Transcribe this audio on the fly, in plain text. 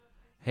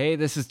Hey,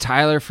 this is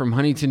Tyler from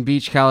Huntington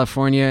Beach,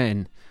 California,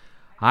 and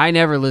I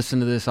never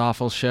listened to this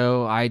awful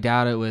show. I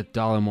doubt it with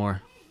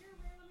Dollamore.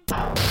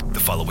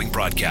 The following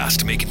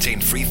broadcast may contain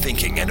free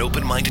thinking and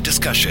open-minded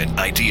discussion,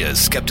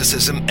 ideas,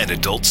 skepticism, and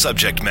adult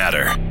subject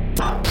matter.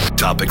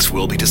 Topics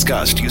will be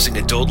discussed using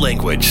adult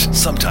language,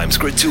 sometimes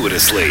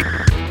gratuitously.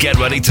 Get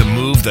ready to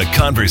move the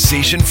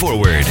conversation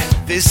forward.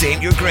 This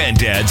ain't your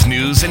granddad's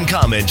news and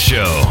comment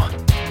show.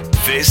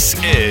 This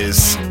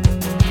is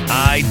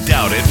I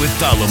Doubt It with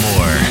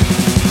Dollamore.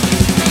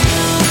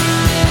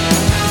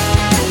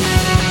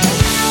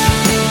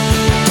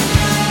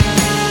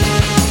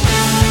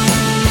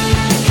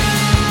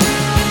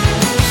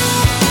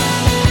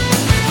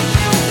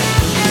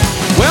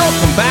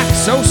 Welcome back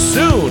so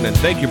soon, and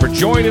thank you for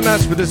joining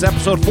us for this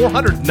episode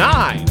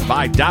 409 of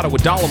I Doubt It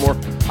with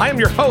Dollamore. I am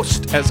your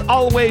host, as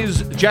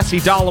always, Jesse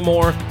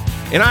Dollamore,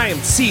 and I am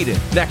seated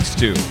next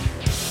to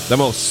the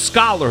most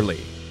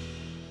scholarly,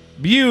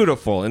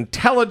 beautiful,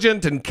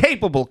 intelligent, and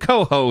capable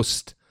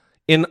co-host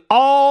in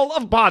all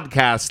of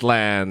podcast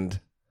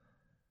land,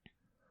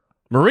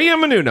 Maria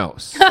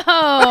Menounos.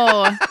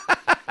 Oh,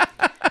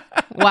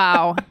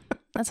 wow.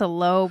 That's a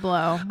low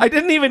blow. I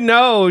didn't even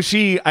know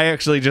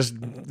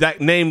that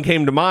name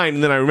came to mind,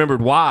 and then I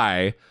remembered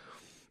why.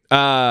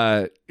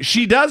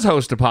 She does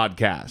host a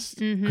podcast,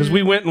 because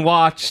we went and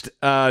watched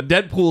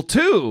Deadpool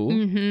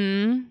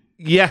 2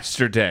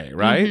 yesterday,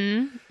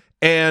 right?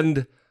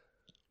 And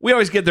we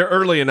always get there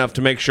early enough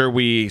to make sure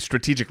we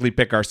strategically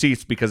pick our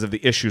seats because of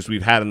the issues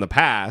we've had in the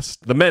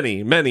past, the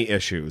many, many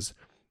issues.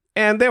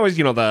 And there was,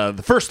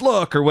 the first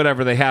look or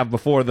whatever they have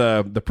before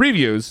the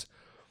previews.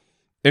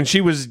 And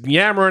she was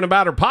yammering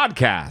about her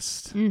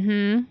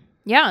podcast.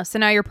 Yeah, so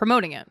now you're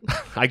promoting it.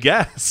 I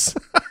guess.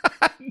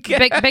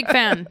 Big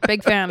fan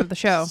of the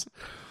show.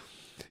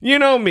 You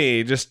know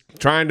me, just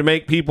trying to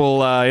make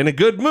people in a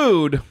good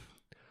mood.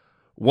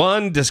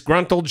 One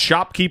disgruntled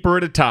shopkeeper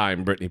at a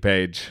time, Brittany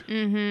Page.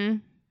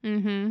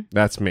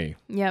 That's me.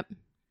 Yep,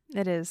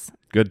 it is.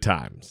 Good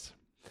times.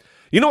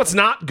 You know what's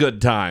not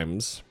good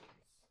times?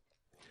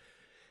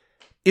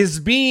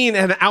 Is being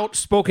an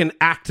outspoken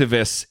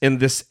activist in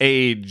this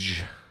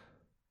age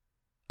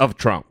of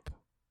Trump.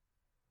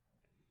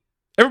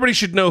 Everybody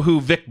should know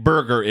who Vic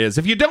Berger is.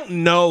 If you don't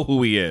know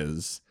who he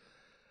is,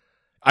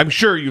 I'm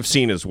sure you've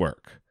seen his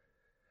work.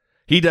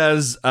 He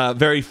does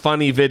very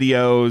funny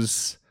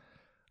videos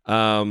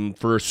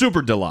for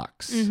Super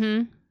Deluxe.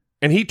 And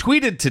he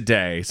tweeted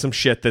today some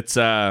shit that's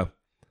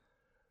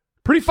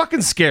pretty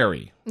fucking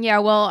scary. Yeah,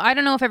 well, I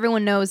don't know if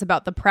everyone knows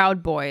about the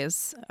Proud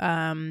Boys.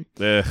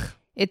 Ugh.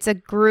 It's a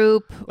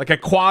group... Like a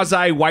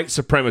quasi-white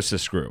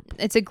supremacist group.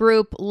 It's a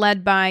group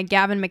led by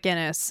Gavin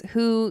McInnes,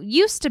 who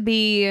used to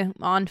be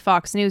on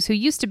Fox News, who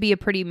used to be a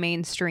pretty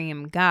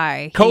mainstream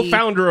guy.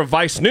 Co-founder of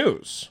Vice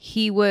News.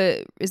 He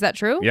was... Is that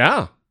true?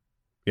 Yeah.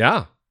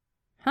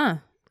 Huh.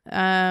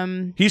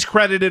 He's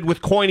credited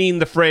with coining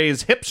the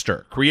phrase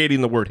hipster,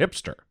 creating the word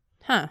hipster.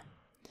 Huh.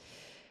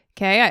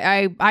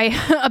 Okay,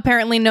 I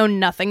apparently know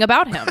nothing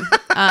about him.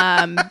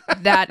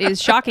 That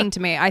is shocking to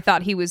me. I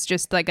thought he was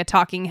just like a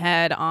talking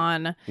head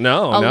on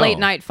a late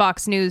night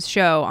Fox News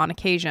show on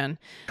occasion.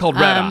 Called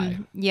Red Eye.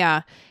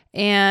 Yeah.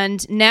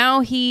 And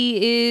now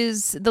he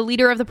is the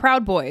leader of the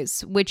Proud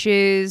Boys, which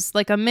is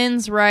like a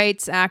men's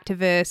rights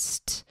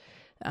activist,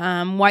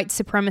 white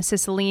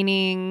supremacist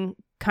leaning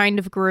kind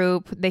of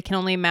group. They can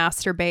only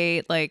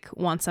masturbate like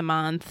once a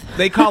month.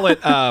 They call it...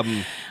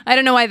 I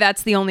don't know why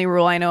that's the only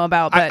rule I know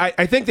about, but...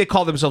 I think they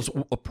call themselves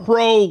a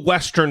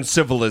pro-Western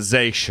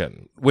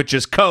civilization, which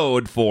is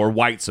code for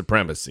white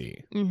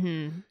supremacy.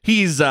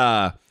 He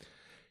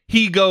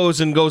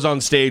goes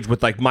on stage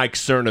with like Mike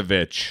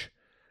Cernovich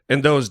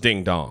and those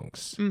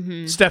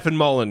ding-dongs. Stefan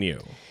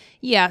Molyneux.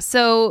 Yeah,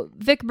 so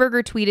Vic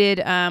Berger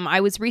tweeted, I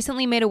was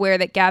recently made aware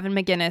that Gavin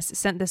McInnes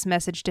sent this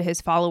message to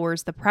his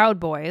followers, the Proud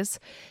Boys.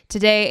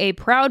 Today, a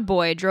Proud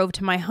Boy drove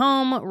to my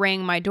home,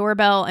 rang my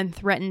doorbell, and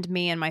threatened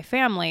me and my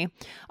family,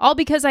 all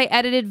because I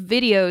edited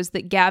videos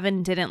that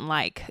Gavin didn't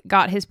like,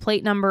 got his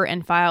plate number,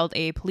 and filed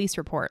a police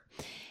report.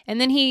 And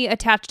then he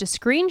attached a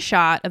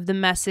screenshot of the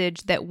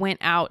message that went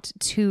out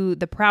to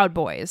the Proud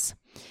Boys.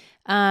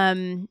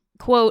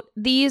 Quote,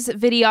 these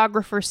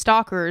videographer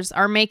stalkers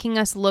are making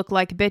us look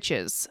like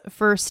bitches.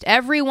 First,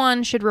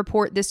 everyone should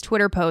report this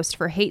Twitter post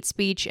for hate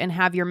speech and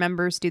have your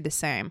members do the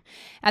same.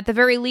 At the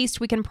very least,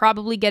 we can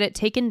probably get it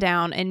taken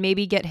down and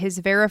maybe get his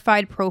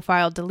verified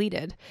profile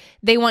deleted.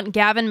 They want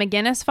Gavin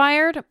McInnes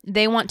fired.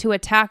 They want to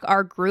attack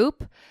our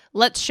group.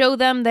 Let's show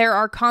them there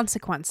are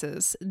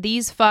consequences.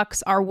 These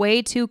fucks are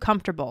way too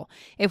comfortable.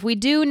 If we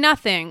do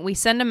nothing, we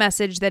send a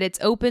message that it's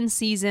open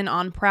season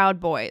on Proud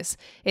Boys.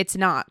 It's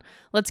not.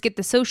 Let's get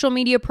the social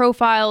media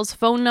profiles,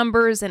 phone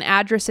numbers, and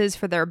addresses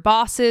for their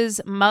bosses,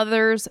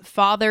 mothers,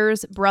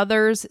 fathers,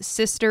 brothers,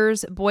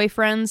 sisters,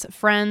 boyfriends,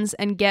 friends,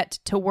 and get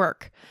to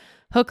work.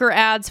 Hooker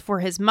ads for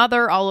his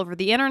mother all over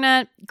the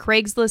internet,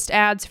 Craigslist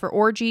ads for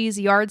orgies,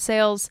 yard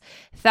sales,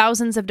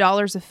 thousands of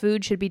dollars of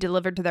food should be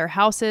delivered to their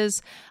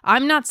houses.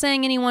 I'm not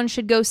saying anyone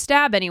should go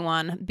stab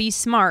anyone. Be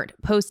smart.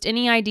 Post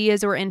any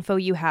ideas or info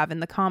you have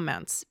in the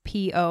comments.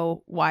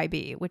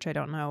 POYB, which I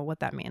don't know what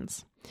that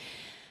means.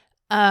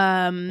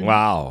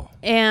 Wow.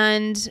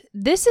 And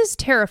this is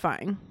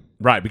terrifying.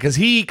 Right, because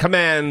he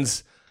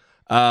commands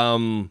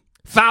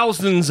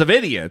thousands of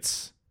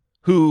idiots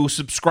who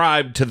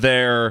subscribe to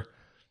their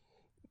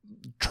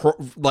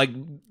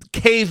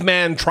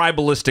caveman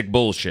tribalistic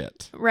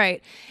bullshit.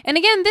 Right. And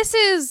again, this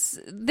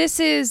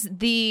is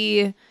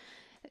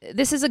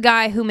a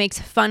guy who makes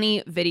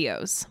funny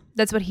videos.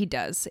 That's what he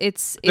does.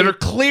 That are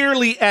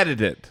clearly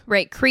edited.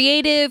 Right.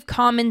 Creative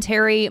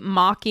commentary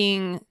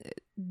mocking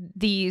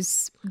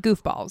these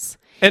goofballs.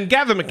 And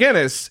Gavin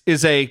McInnes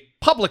is a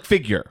public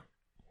figure.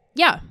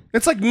 Yeah.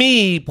 It's like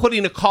me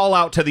putting a call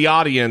out to the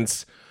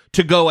audience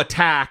to go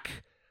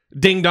attack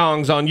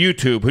ding-dongs on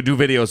YouTube who do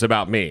videos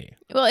about me.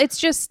 Well, it's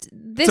just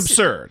this. It's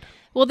absurd.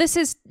 Well, this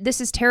is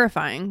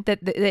terrifying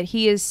that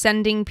he is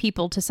sending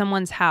people to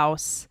someone's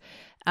house,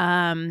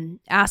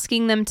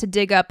 asking them to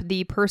dig up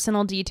the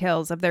personal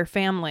details of their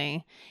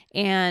family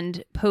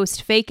and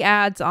post fake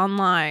ads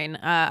online.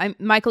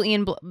 Michael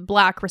Ian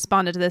Black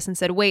responded to this and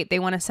said, "Wait, they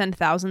want to send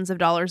thousands of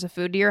dollars of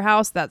food to your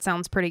house? That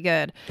sounds pretty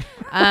good."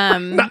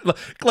 Not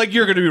like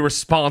you're going to be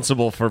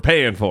responsible for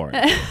paying for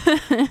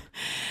it.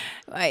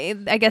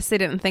 I guess they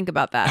didn't think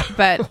about that,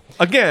 but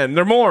again,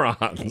 they're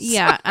morons.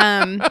 Yeah.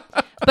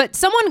 But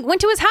someone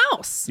went to his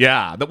house.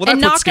 Yeah. Well, that's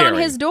and knocked what's scary.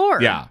 on his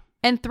door. Yeah.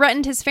 And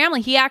threatened his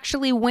family. He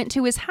actually went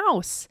to his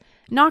house,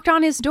 knocked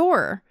on his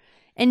door,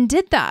 and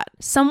did that.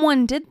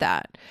 Someone did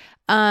that.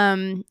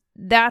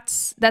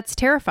 That's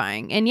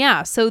terrifying. And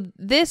yeah, so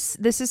this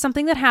is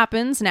something that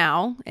happens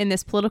now in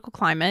this political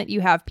climate. You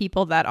have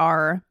people that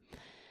are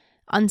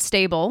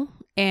unstable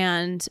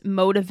and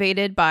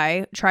motivated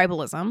by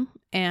tribalism.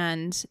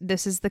 And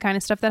this is the kind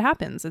of stuff that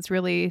happens. It's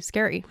really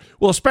scary.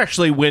 Well,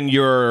 especially when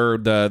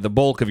the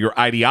bulk of your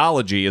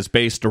ideology is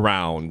based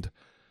around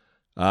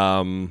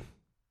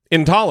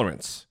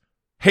intolerance,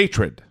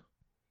 hatred,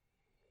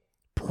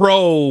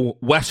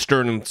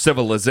 pro-Western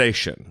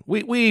civilization.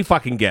 We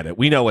fucking get it.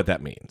 We know what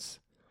that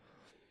means.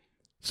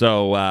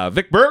 So,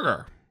 Vic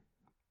Berger,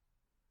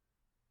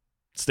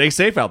 stay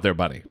safe out there,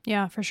 buddy.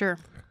 Yeah, for sure.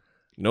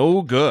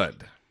 No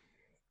good.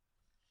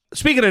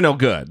 Speaking of no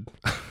good...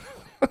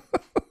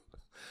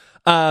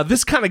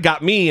 this kind of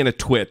got me in a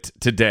twit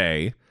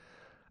today.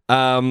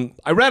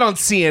 I read on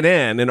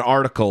CNN an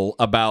article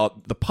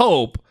about the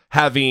Pope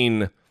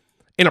having,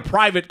 in a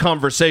private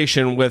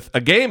conversation with a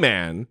gay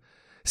man,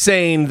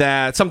 saying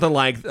that something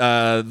like,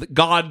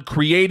 God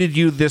created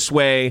you this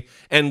way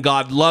and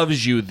God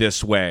loves you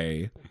this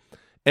way.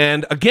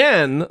 And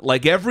again,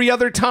 like every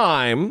other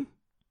time,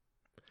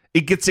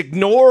 it gets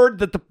ignored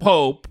that the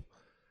Pope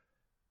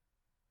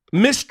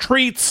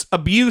mistreats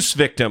abuse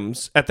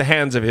victims at the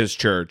hands of his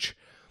church.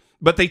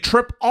 But they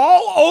trip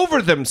all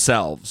over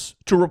themselves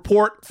to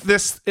report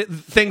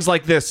things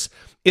like this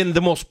in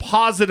the most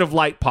positive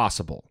light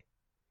possible.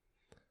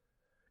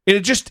 And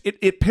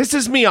it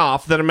pisses me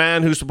off that a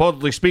man who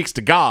supposedly speaks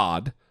to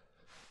God,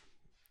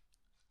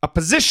 a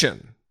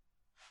position,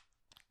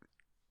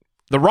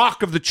 the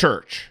rock of the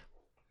church,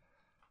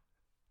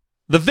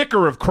 the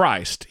vicar of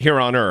Christ here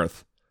on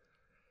earth,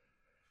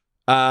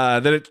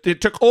 that it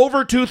took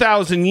over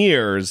 2,000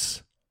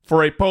 years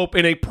for a pope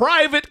in a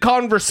private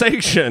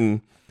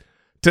conversation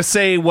to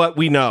say what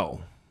we know,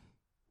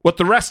 what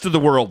the rest of the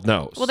world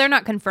knows. Well, they're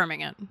not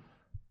confirming it.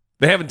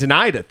 They haven't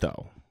denied it,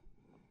 though.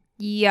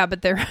 Yeah,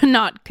 but they're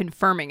not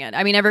confirming it.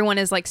 I mean, everyone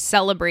is like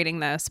celebrating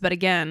this. But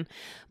again,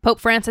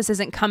 Pope Francis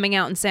isn't coming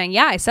out and saying,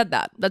 yeah, I said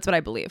that. That's what I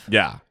believe.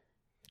 Yeah.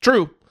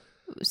 True.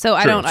 So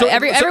I don't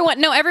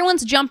know.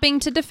 Everyone's jumping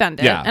to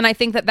defend it. Yeah. And I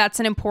think that that's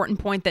an important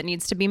point that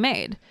needs to be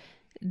made.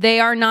 They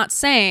are not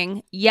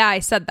saying, yeah, I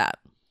said that.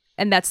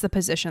 And that's the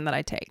position that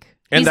I take.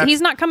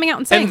 He's not coming out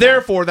and saying that. And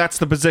therefore, that's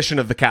the position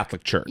of the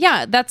Catholic Church.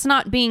 Yeah, that's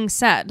not being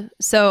said.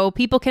 So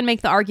people can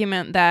make the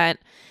argument that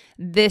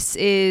this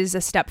is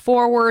a step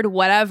forward,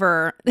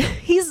 whatever.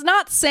 He's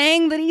not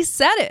saying that he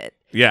said it.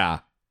 Yeah.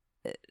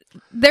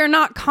 They're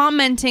not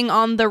commenting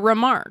on the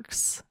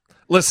remarks.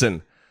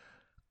 Listen,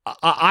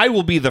 I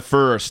will be the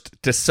first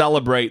to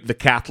celebrate the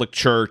Catholic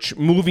Church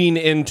moving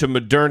into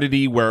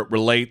modernity where it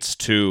relates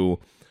to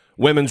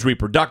women's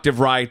reproductive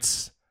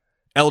rights,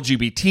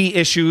 LGBT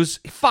issues.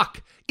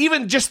 Fuck.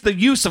 Even just the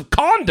use of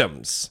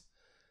condoms.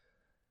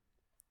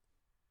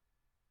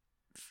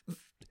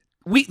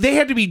 They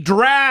had to be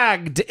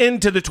dragged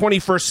into the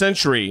 21st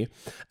century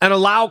and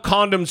allow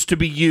condoms to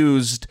be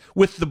used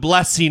with the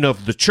blessing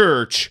of the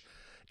church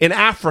in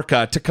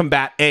Africa to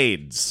combat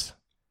AIDS.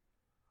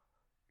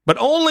 But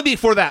only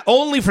for that,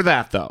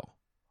 though.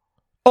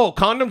 Oh,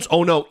 condoms?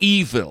 Oh, no,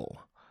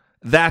 evil.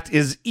 That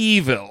is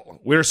evil.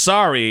 We're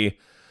sorry.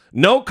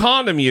 No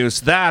condom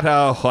use. That,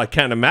 I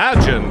can't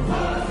imagine.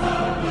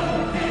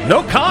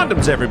 No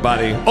condoms,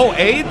 everybody. Oh,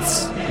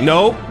 AIDS?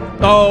 Nope.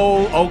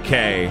 Oh,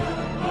 okay.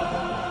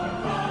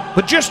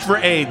 But just for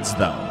AIDS,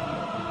 though.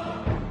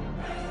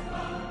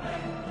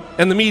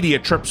 And the media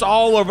trips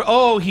all over,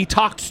 oh, he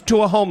talked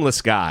to a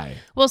homeless guy.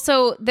 Well,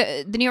 so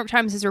the New York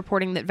Times is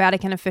reporting that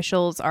Vatican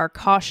officials are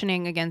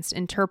cautioning against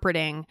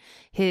interpreting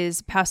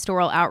his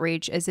pastoral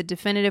outreach as a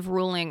definitive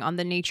ruling on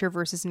the nature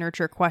versus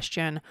nurture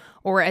question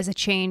or as a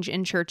change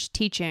in church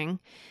teaching.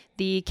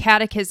 The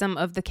Catechism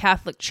of the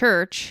Catholic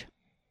Church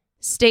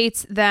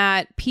states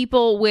that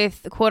people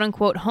with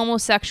quote-unquote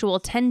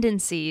homosexual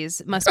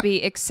tendencies must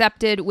be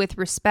accepted with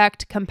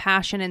respect,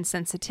 compassion, and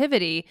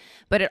sensitivity,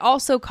 but it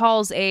also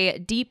calls a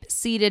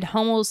deep-seated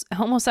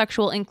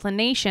homosexual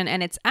inclination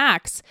and its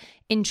acts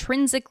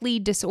intrinsically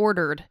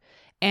disordered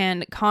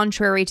and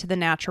contrary to the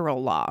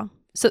natural law.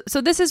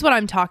 So this is what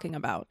I'm talking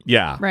about.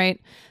 Yeah. Right?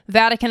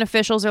 Vatican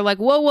officials are like,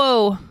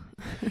 whoa.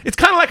 It's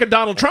kind of like a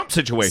Donald Trump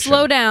situation.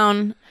 Slow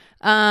down.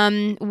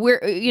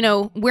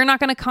 We're not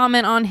going to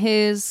comment on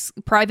his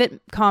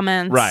private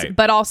comments, right?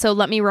 But also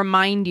let me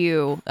remind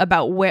you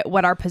about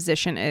what our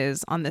position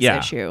is on this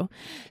issue.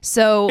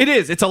 So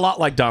it's a lot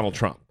like Donald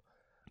Trump.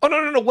 Oh,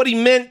 no. What he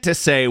meant to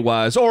say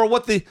was, or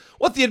what the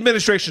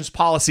administration's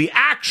policy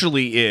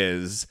actually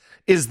is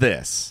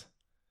this.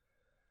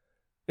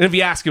 And if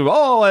you ask him,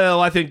 oh,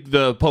 well, I think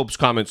the Pope's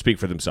comments speak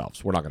for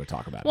themselves. We're not going to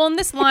talk about it. Well, and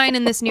this line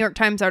in this New York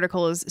Times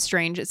article is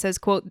strange. It says,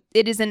 quote,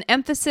 "It is an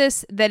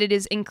emphasis that it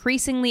is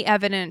increasingly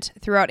evident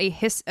throughout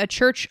a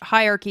church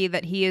hierarchy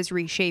that he is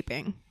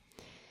reshaping."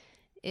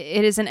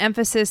 It is an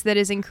emphasis that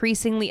is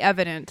increasingly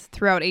evident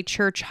throughout a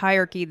church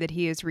hierarchy that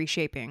he is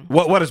reshaping.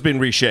 What has been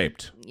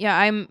reshaped?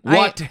 Yeah,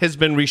 What has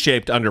been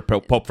reshaped under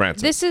Pope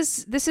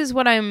Francis? This is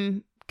what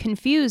I'm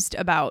confused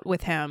about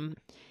with him.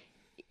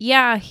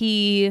 Yeah,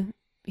 he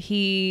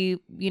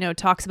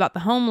talks about the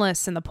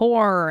homeless and the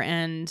poor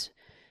and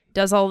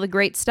does all the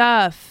great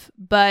stuff,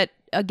 but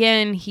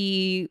again,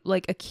 he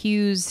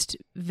accused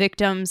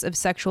victims of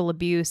sexual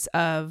abuse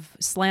of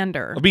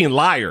slander, of being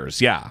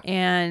liars, yeah,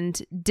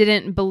 and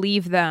didn't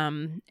believe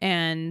them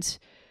and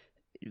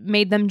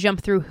made them jump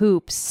through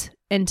hoops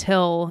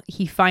until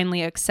he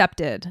finally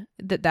accepted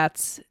that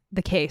that's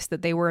the case,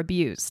 that they were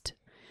abused.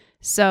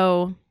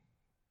 So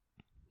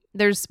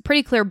there's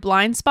pretty clear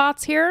blind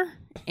spots here,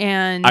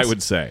 and I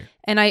would say.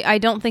 And I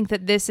don't think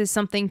that this is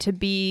something to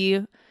be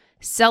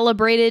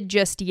celebrated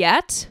just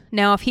yet.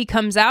 Now, if he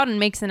comes out and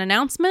makes an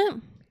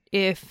announcement,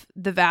 if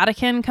the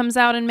Vatican comes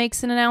out and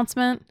makes an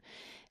announcement,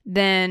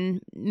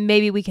 then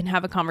maybe we can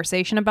have a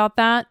conversation about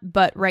that.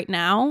 But right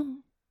now,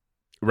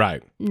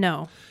 right?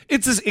 No.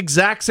 It's this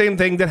exact same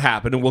thing that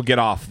happened, and we'll get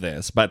off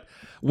this, but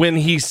when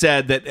he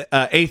said that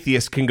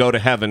atheists can go to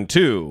heaven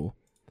too,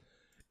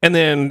 and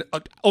then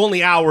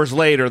only hours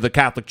later, the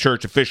Catholic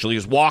Church officially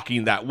is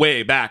walking that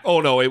way back.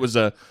 Oh, no, it was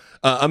a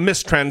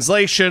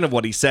mistranslation of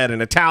what he said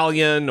in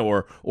Italian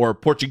or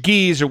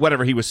Portuguese or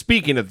whatever he was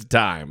speaking at the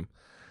time.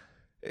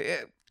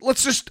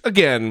 Let's just,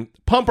 again,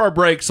 pump our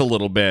brakes a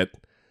little bit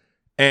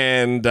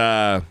and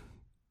I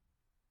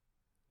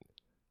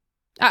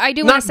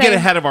do not say, get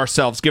ahead of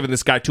ourselves giving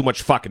this guy too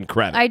much fucking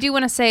credit. I do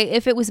want to say,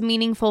 if it was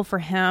meaningful for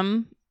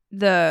him,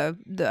 the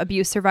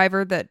abuse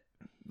survivor that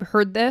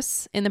heard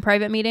this in the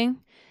private meeting,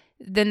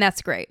 then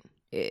that's great.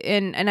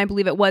 And I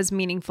believe it was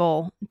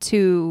meaningful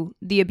to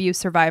the abuse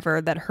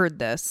survivor that heard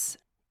this.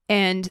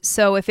 And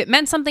so if it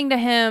meant something to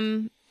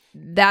him,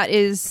 that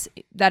is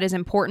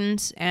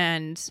important.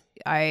 And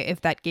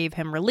if that gave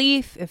him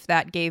relief, if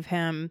that gave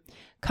him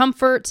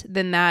comfort,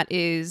 then that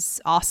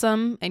is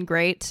awesome and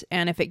great.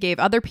 And if it gave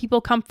other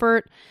people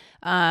comfort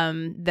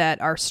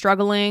that are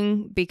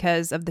struggling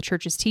because of the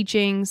church's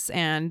teachings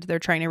and they're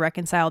trying to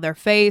reconcile their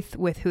faith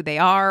with who they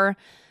are,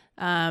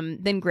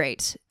 then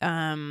great.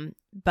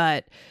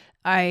 But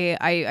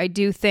I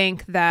do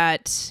think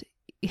that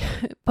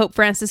Pope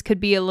Francis could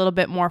be a little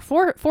bit more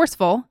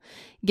forceful,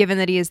 given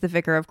that he is the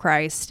vicar of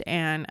Christ,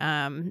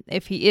 and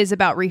if he is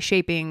about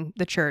reshaping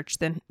the church,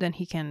 then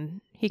he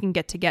can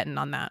get to getting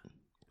on that.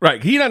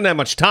 Right, he doesn't have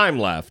much time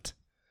left.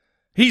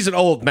 He's an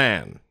old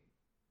man.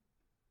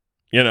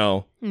 You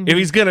know, if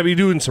he's going to be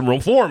doing some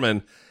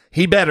reforming,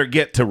 he better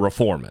get to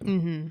reforming.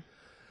 Mm-hmm.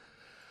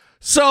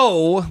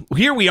 So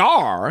here we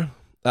are.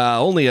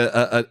 Only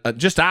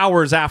just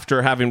hours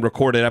after having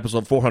recorded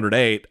episode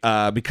 408,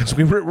 because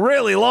we were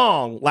really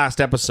long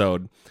last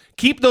episode.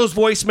 Keep those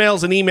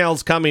voicemails and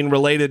emails coming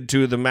related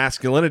to the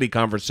masculinity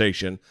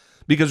conversation,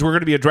 because we're going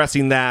to be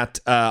addressing that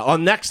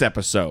on next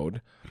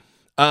episode.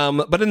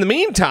 But in the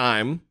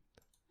meantime,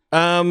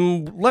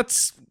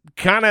 let's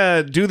kind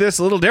of do this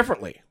a little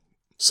differently.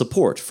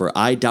 Support for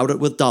I Doubt It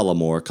with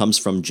Dollamore comes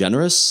from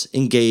generous,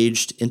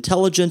 engaged,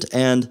 intelligent,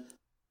 and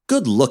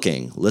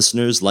good-looking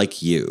listeners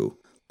like you,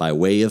 by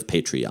way of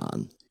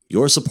Patreon.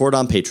 Your support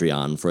on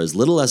Patreon for as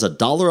little as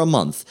 $1 a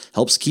month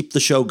helps keep the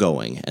show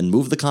going and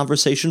move the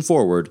conversation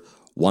forward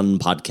one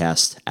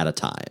podcast at a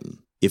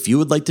time. If you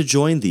would like to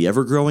join the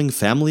ever-growing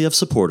family of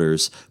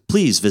supporters,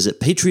 please visit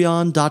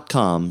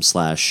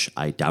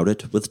patreon.com/I Doubt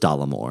It with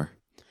Dollamore.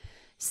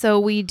 So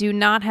we do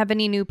not have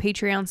any new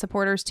Patreon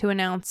supporters to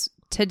announce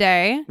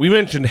today. We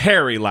mentioned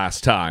Harry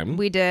last time.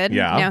 We did.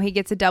 Yeah. Now he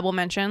gets a double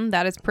mention.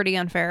 That is pretty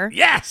unfair.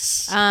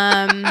 Yes!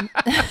 Not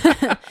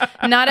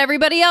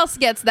everybody else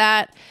gets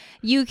that.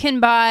 You can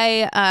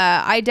buy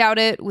I Doubt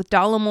It with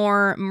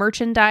Dollamore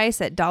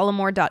merchandise at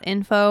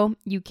dollamore.info.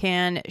 You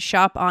can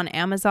shop on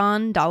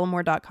Amazon,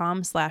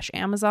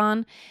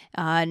 dollamore.com/Amazon.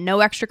 No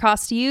extra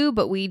cost to you,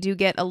 but we do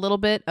get a little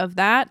bit of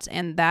that,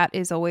 and that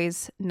is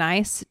always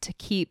nice to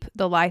keep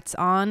the lights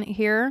on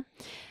here.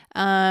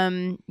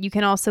 You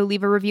can also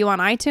leave a review on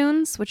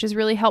iTunes, which is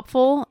really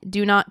helpful.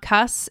 Do not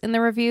cuss in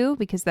the review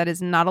because that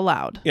is not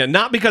allowed. Yeah,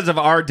 not because of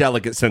our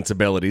delicate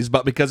sensibilities,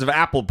 but because of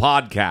Apple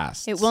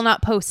Podcasts. It will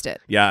not post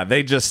it. Yeah,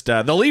 they just,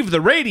 they'll leave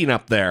the rating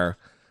up there,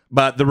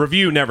 but the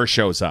review never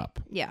shows up.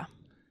 Yeah.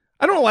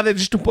 I don't know why they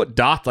just don't put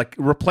dots, like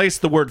replace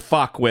the word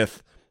fuck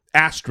with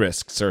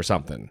asterisks or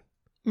something.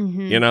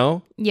 Mm-hmm. You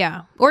know?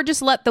 Yeah. Or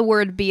just let the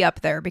word be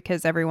up there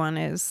because everyone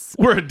is...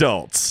 We're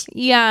adults.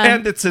 Yeah.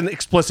 And it's an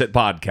explicit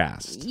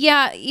podcast.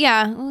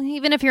 Yeah. Well,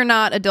 even if you're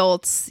not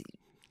adults,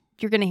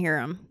 you're going to hear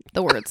them.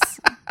 The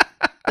words.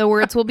 The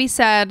words will be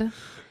said.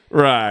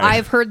 Right.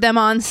 I've heard them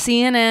on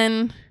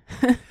CNN.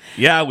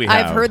 Yeah, we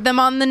have. I've heard them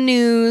on the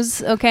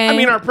news. Okay. I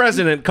mean, our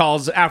president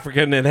calls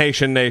African and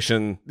Haitian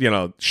nation,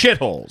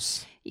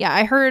 shitholes. Yeah,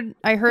 I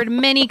heard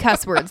many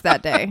cuss words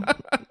that day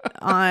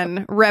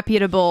on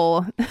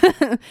reputable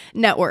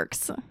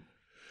networks.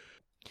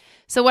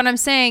 So what I'm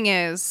saying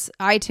is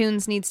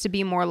iTunes needs to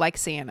be more like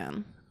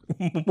CNN.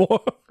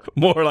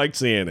 more like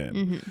CNN.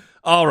 Mm-hmm.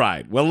 All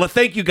right. Well,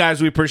 thank you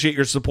guys. We appreciate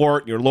your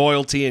support, your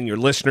loyalty, and your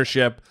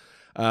listenership.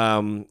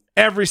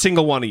 Every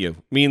single one of you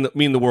mean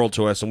the world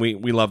to us, and we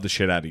love the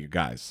shit out of you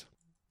guys.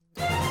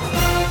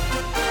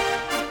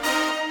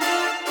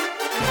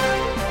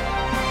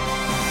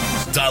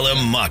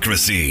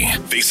 Dollamocracy.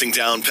 Facing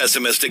down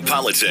pessimistic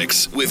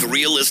politics with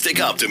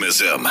realistic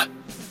optimism.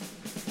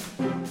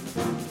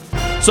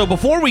 So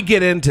before we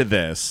get into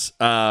this,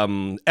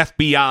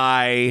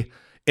 FBI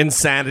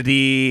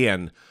insanity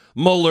and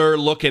Mueller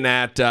looking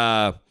at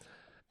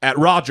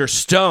Roger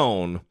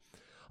Stone,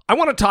 I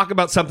want to talk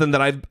about something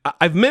that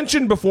I've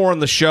mentioned before on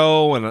the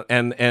show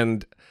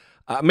and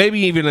maybe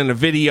even in a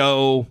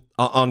video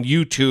on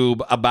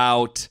YouTube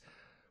about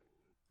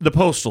the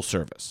Postal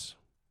Service.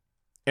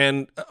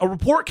 And a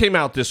report came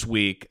out this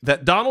week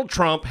that Donald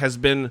Trump has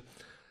been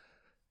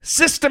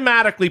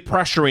systematically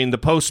pressuring the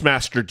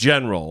Postmaster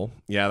General,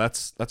 yeah,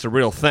 that's a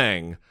real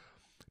thing,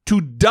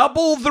 to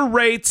double the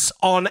rates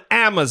on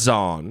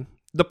Amazon,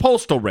 the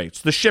postal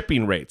rates, the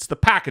shipping rates, the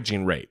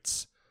packaging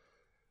rates.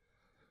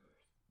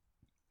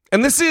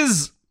 And this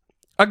is,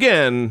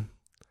 again,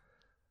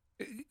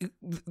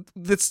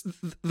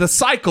 the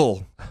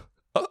cycle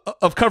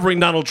of covering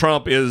Donald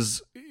Trump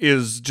is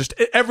just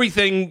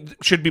everything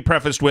should be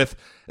prefaced with,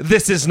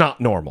 this is not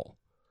normal.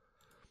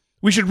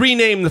 We should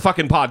rename the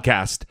fucking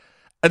podcast,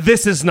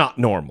 This Is Not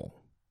Normal.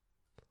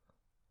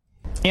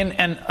 In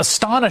an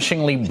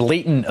astonishingly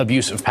blatant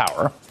abuse of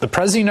power, the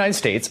President of the United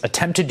States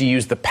attempted to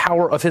use the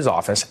power of his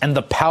office and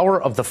the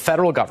power of the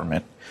federal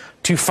government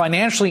to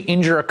financially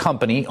injure a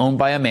company owned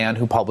by a man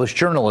who published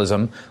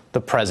journalism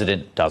the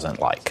president doesn't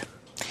like.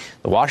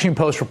 The Washington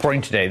Post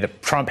reporting today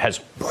that Trump has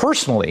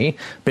personally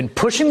been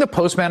pushing the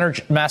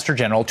Postmaster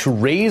General to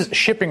raise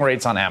shipping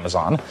rates on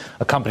Amazon,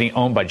 a company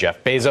owned by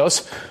Jeff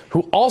Bezos,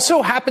 who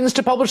also happens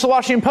to publish the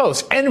Washington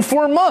Post. And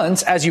for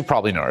months, as you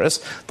probably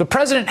noticed, the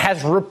president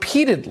has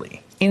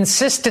repeatedly,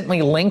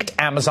 insistently linked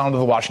Amazon to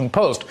the Washington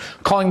Post,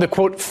 calling the,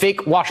 quote,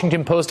 fake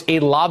Washington Post a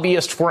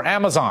lobbyist for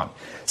Amazon,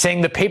 saying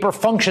the paper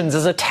functions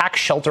as a tax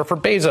shelter for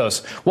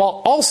Bezos,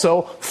 while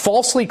also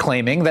falsely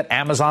claiming that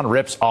Amazon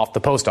rips off the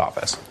post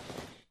office.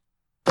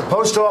 The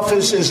post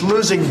office is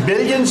losing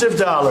billions of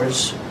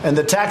dollars, and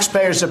the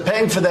taxpayers are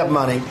paying for that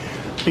money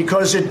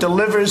because it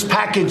delivers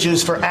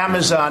packages for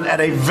Amazon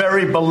at a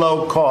very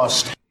below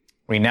cost.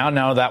 We now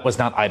know that was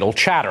not idle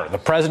chatter. The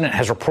president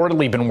has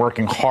reportedly been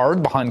working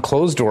hard behind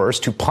closed doors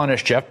to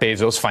punish Jeff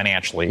Bezos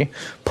financially,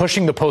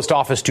 pushing the post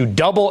office to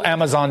double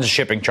Amazon's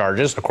shipping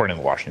charges, according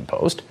to the Washington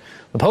Post.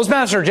 The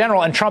Postmaster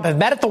General and Trump have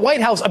met at the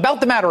White House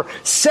about the matter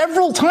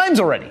several times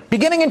already,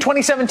 beginning in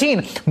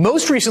 2017,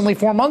 most recently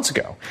 4 months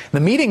ago. The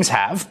meetings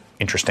have,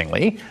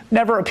 interestingly,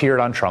 never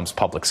appeared on Trump's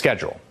public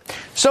schedule.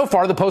 So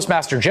far, the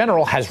Postmaster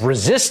General has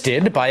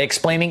resisted by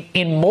explaining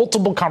in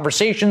multiple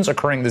conversations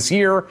occurring this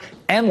year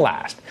and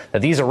last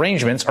that these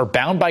arrangements are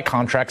bound by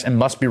contracts and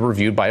must be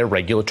reviewed by a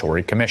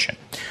regulatory commission.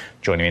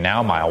 Joining me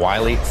now, Maya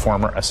Wiley,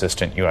 former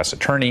assistant U.S.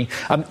 attorney.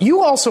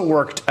 You also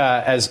worked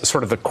as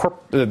sort of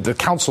the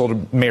counsel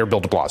to Mayor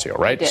Bill de Blasio,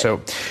 right? I did.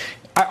 So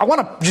I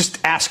want to just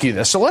ask you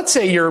this. So let's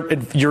say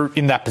you're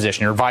in that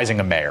position, you're advising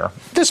a mayor,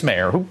 this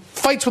mayor who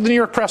fights with the New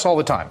York press all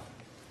the time.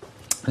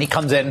 And he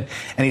comes in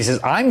and he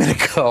says, I'm going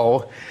to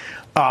go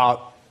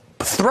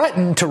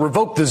threaten to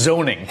revoke the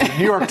zoning to the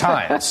New York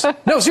Times.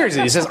 No,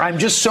 seriously. He says, I'm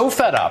just so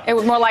fed up. It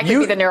would more likely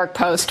be the New York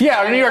Post.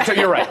 Yeah, New York.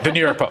 You're right. The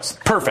New York Post.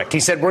 Perfect. He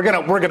said, we're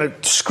gonna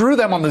screw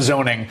them on the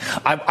zoning.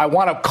 I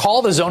want to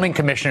call the zoning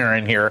commissioner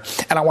in here,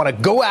 and I want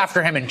to go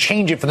after him and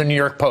change it for the New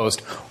York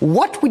Post.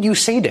 What would you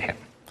say to him?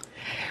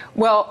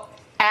 Well,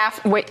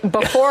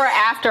 before or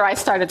after I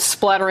started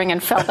spluttering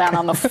and fell down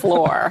on the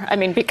floor. I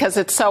mean, because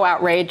it's so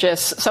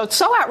outrageous. So it's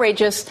so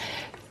outrageous,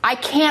 I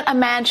can't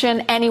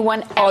imagine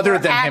anyone other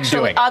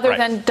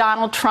than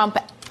Donald Trump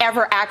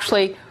ever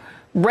actually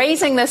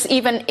raising this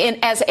even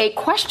as a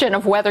question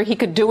of whether he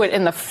could do it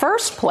in the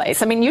first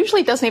place. I mean, usually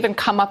it doesn't even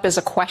come up as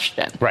a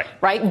question.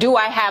 Right? Do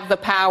I have the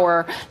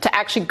power to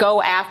actually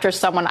go after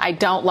someone I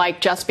don't like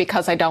just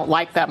because I don't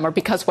like them or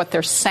because what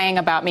they're saying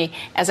about me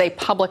as a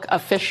public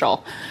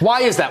official?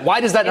 Why is that?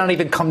 Why does that not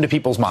even come to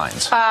people's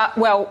minds?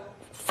 Well,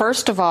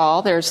 first of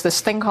all, there's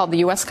this thing called the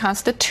U.S.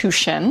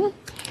 Constitution.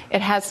 It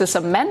has this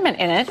amendment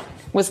in it,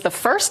 was the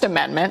First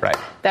Amendment,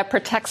 that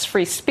protects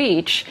free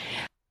speech.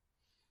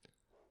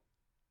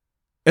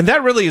 And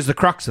that really is the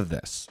crux of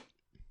this.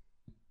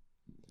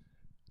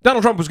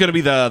 Donald Trump was going to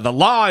be the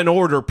law and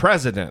order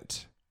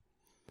president.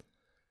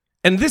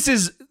 And this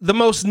is the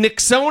most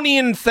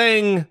Nixonian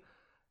thing.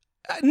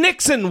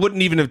 Nixon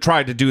wouldn't even have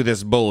tried to do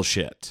this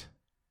bullshit.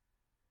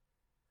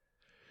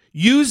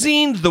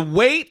 Using the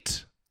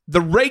weight,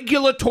 the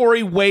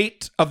regulatory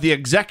weight of the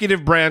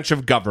executive branch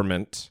of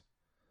government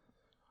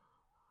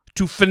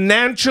to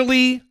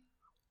financially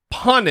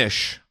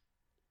punish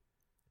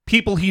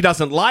people he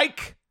doesn't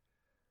like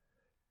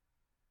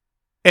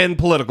and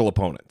political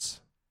opponents.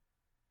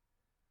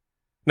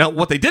 Now,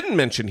 what they didn't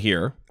mention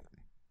here,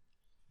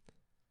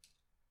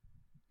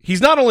 he's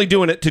not only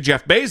doing it to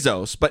Jeff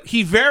Bezos, but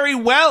he very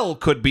well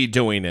could be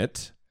doing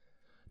it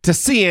to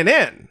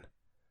CNN,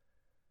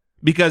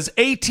 because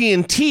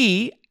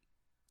AT&T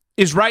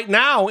is right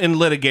now in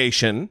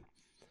litigation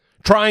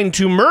trying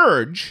to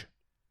merge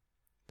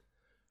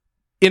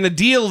in a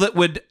deal that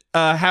would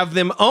have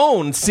them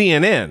own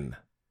CNN,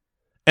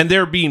 and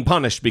they're being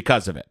punished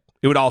because of it.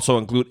 It would also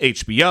include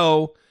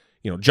HBO,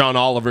 John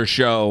Oliver's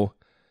show.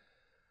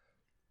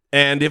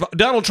 And if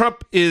Donald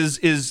Trump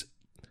is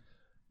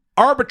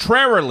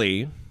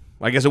arbitrarily,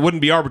 I guess it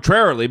wouldn't be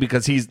arbitrarily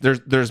because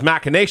there's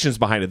machinations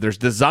behind it, there's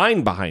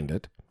design behind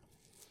it.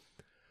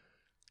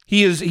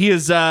 He's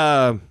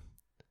using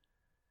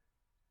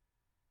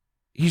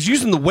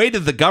the weight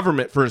of the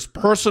government for his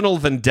personal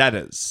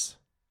vendettas.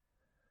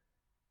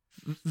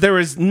 There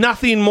is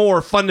nothing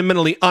more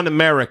fundamentally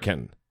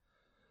un-American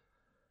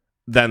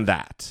than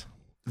that.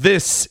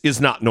 This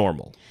is not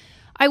normal.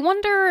 I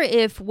wonder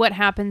if what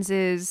happens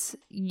is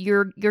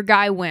your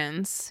guy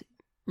wins,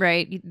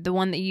 right? The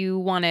one that you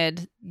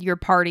wanted, your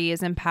party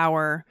is in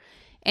power,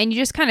 and you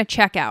just kind of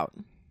check out.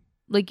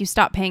 Like you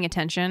stop paying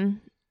attention,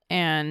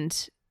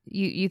 and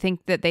you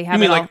think that they have.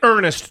 You mean like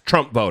earnest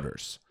Trump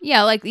voters?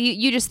 Yeah, like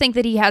you just think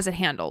that he has it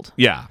handled.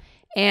 Yeah.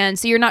 And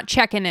so you're not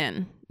checking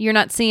in. You're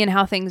not seeing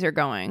how things are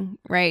going,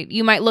 right?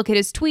 You might look at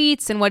his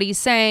tweets and what he's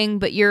saying,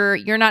 but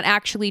you're not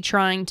actually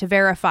trying to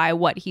verify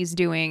what he's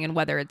doing and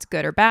whether it's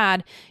good or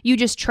bad. You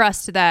just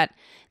trust that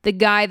the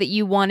guy that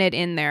you wanted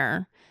in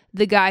there,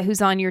 the guy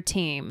who's on your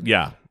team,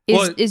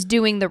 is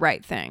doing the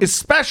right thing.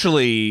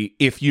 Especially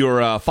if you're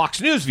a Fox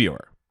News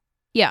viewer.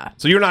 Yeah.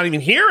 So you're not even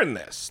hearing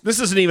this. This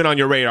isn't even on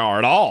your radar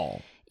at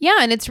all. Yeah,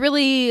 and it's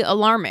really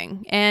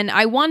alarming. And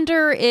I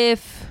wonder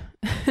if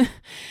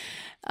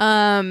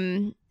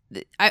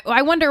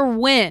I wonder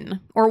when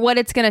or what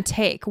it's going to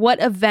take.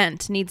 What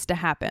event needs to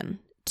happen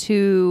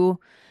to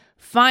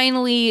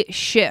finally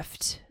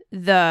shift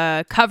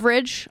the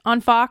coverage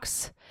on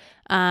Fox?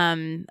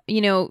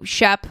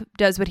 Shep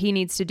does what he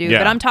needs to do,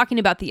 but I'm talking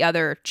about the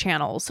other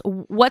channels.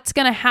 What's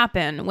going to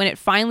happen when it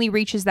finally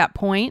reaches that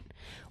point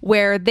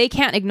where they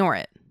can't ignore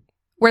it,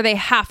 where they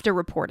have to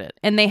report it,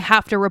 and they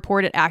have to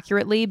report it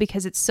accurately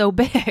because it's so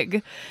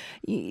big?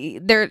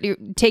 They're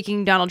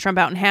taking Donald Trump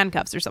out in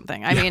handcuffs or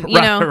something. I mean,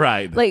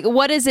 right. Like,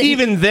 what is it?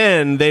 Even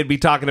then, they'd be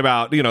talking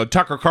about,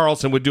 Tucker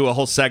Carlson would do a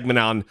whole segment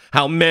on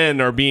how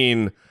men are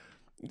being,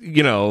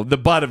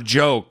 the butt of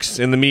jokes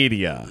in the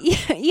media.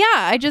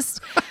 Yeah,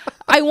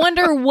 I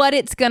wonder what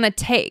it's going to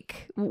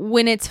take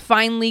when it's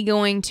finally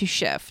going to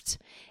shift.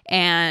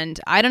 And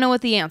I don't know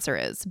what the answer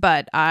is,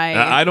 but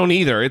I don't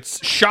either.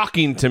 It's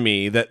shocking to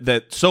me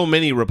that so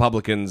many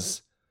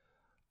Republicans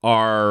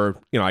are,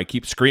 I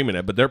keep screaming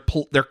it, but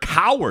they're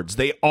cowards.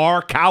 They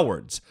are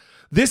cowards.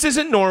 This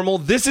isn't normal.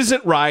 This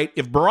isn't right.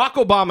 If Barack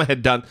Obama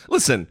had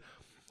listen,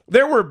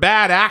 there were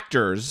bad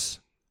actors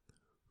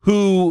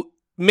who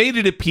made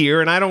it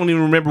appear, and I don't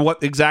even remember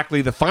what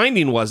exactly the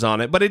finding was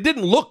on it, but it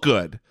didn't look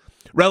good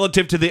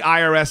relative to the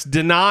IRS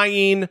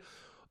denying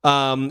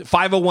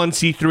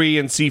 501c3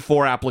 and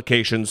C4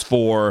 applications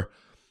for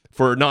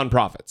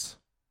nonprofits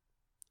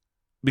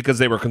because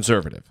they were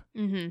conservative.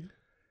 Mm-hmm.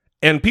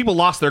 And people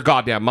lost their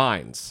goddamn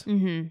minds.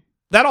 Mm-hmm.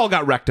 That all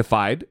got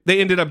rectified.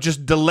 They ended up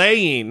just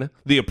delaying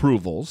the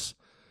approvals.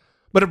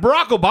 But if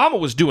Barack Obama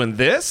was doing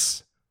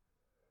this,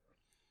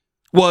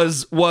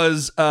 was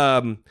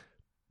putting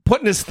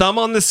his thumb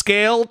on the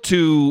scale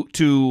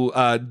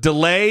to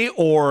delay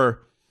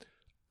or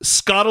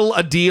scuttle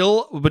a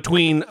deal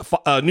between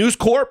News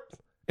Corp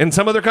and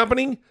some other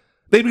company,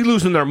 they'd be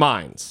losing their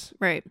minds.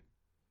 Right.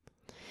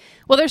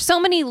 Well, there's so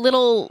many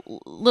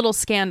little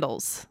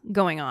scandals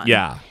going on.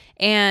 Yeah.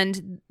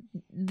 And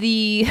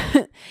the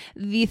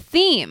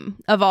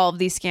theme of all of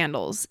these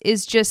scandals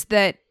is just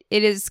that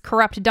it is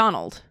corrupt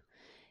Donald.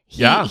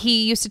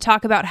 He used to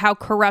talk about how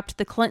corrupt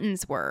the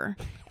Clintons were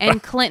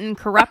and Clinton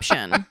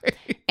corruption.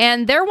 Right.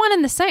 And they're one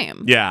and the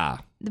same. Yeah.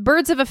 The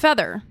birds of a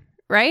feather,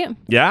 right?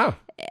 Yeah.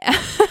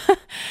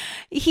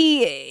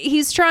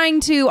 He's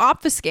trying to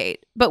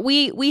obfuscate, but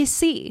we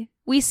see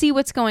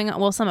what's going on.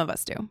 Well, some of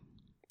us do.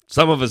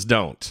 Some of us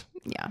don't.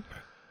 Yeah.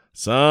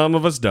 Some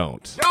of us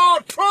don't. Yo,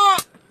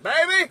 Trump,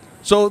 baby!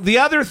 So the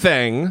other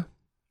thing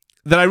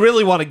that I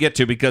really want to get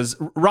to, because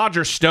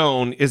Roger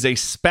Stone is a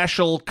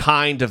special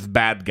kind of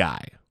bad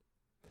guy.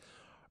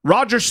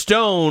 Roger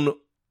Stone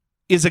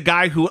is a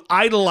guy who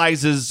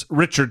idolizes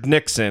Richard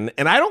Nixon,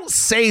 and I don't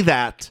say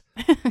that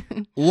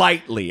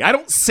lightly. I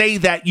don't say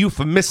that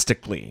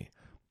euphemistically.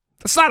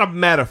 That's not a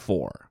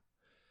metaphor.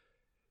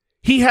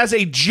 He has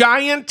a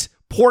giant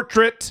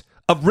portrait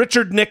of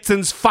Richard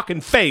Nixon's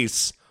fucking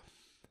face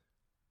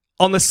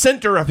on the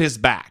center of his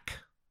back.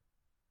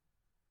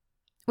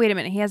 Wait a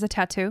minute, he has a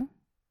tattoo?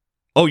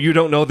 Oh, you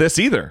don't know this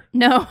either?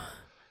 No.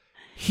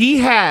 He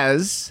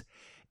has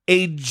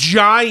a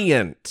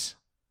giant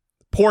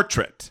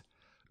portrait.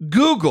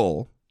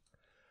 Google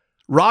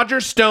Roger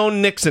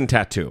Stone Nixon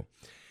tattoo.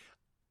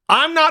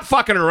 I'm not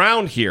fucking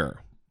around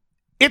here.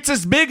 It's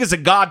as big as a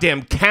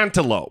goddamn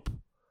cantaloupe.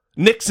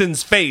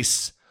 Nixon's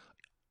face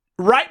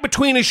right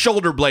between his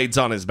shoulder blades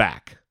on his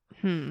back.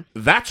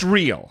 That's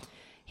real.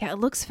 Yeah, it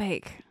looks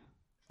fake.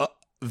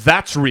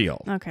 That's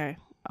real. Okay,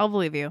 I'll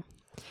believe you.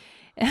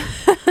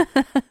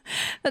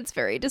 That's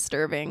very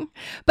disturbing.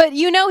 But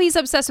he's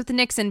obsessed with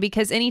Nixon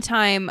because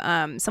anytime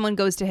someone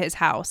goes to his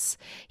house,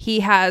 he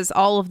has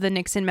all of the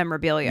Nixon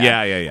memorabilia.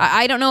 Yeah.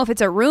 I don't know if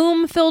it's a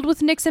room filled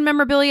with Nixon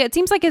memorabilia. It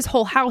seems like his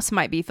whole house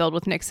might be filled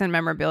with Nixon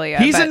memorabilia.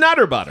 He's a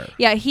nutter butter.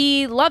 Yeah,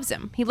 he loves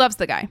him. He loves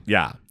the guy.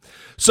 Yeah.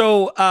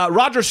 So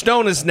Roger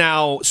Stone is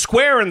now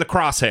square in the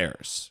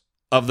crosshairs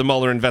of the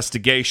Mueller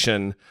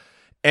investigation,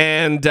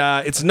 and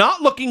it's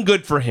not looking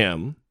good for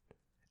him.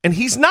 And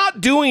he's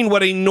not doing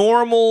what a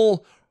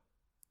normal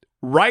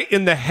right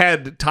in the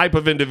head type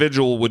of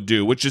individual would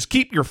do, which is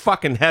keep your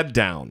fucking head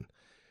down.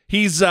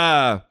 He's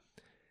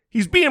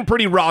being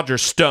pretty Roger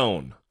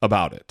Stone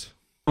about it.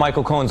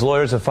 Michael Cohen's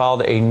lawyers have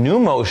filed a new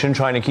motion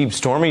trying to keep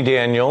Stormy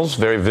Daniels'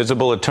 very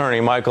visible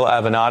attorney, Michael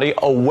Avenatti,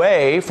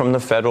 away from the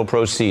federal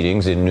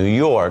proceedings in New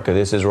York.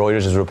 This, as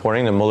Reuters is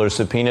reporting, that Mueller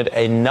subpoenaed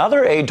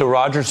another aide to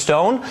Roger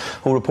Stone,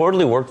 who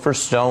reportedly worked for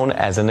Stone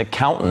as an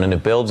accountant. And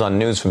it builds on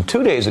news from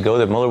 2 days ago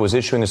that Mueller was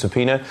issuing a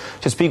subpoena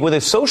to speak with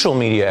a social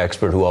media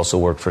expert who also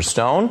worked for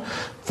Stone.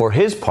 For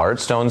his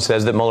part, Stone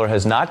says that Mueller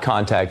has not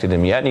contacted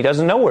him yet, and he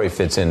doesn't know where he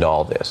fits into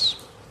all this.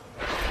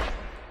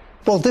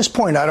 Well, at this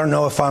point, I don't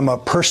know if I'm a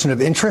person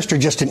of interest or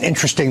just an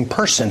interesting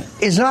person.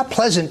 It's not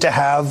pleasant to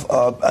have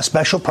a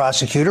special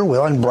prosecutor with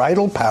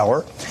unbridled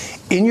power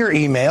in your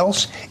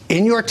emails,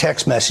 in your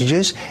text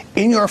messages,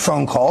 in your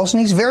phone calls, and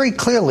he's very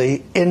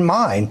clearly in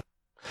mine.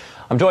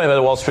 I'm joined by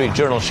the Wall Street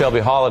Journal's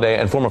Shelby Holliday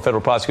and former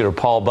federal prosecutor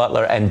Paul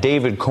Butler and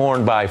David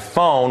Korn by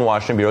phone,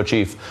 Washington Bureau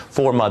Chief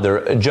for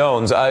Mother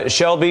Jones.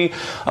 Shelby,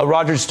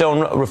 Roger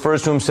Stone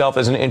refers to himself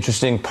as an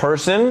interesting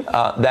person.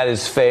 That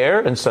is fair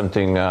and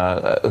something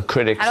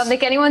critics... I don't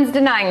think anyone's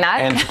denying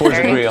that. And scores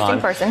agree on.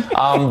 Person.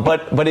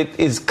 But it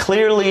is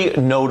clearly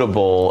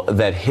notable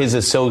that his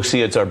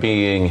associates are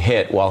being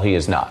hit while he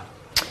is not.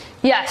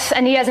 Yes,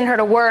 and he hasn't heard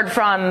a word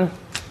from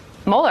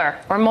Mueller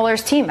or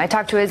Mueller's team. I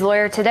talked to his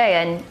lawyer today,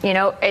 and,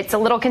 it's a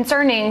little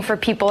concerning for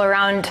people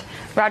around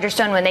Roger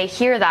Stone when they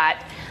hear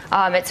that.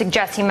 It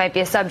suggests he might be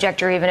a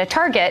subject or even a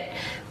target.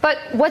 But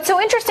what's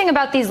so interesting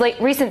about these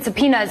recent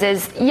subpoenas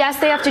is, yes,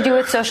 they have to do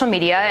with social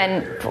media.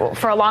 And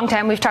for a long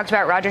time, we've talked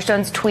about Roger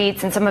Stone's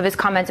tweets and some of his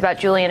comments about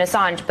Julian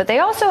Assange. But they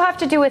also have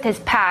to do with his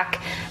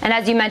PAC. And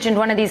as you mentioned,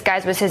 one of these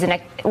guys was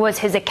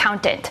his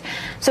accountant.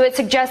 So it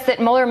suggests that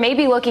Mueller may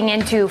be looking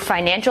into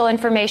financial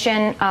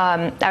information.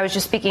 I was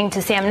just speaking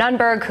to Sam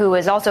Nunberg, who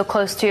is also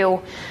close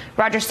to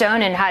Roger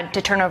Stone and had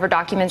to turn over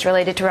documents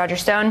related to Roger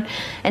Stone.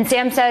 And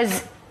Sam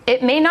says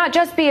it may not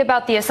just be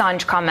about the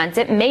Assange comments.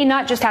 It may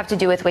not just have to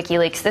do with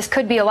WikiLeaks. This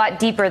could be a lot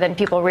deeper than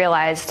people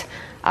realized.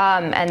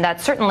 And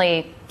that's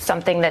certainly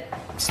something that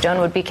Stone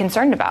would be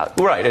concerned about.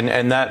 Right.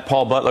 And that,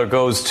 Paul Butler,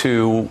 goes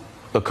to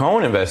the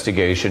Cohen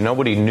investigation.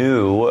 Nobody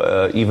knew,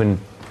 even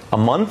a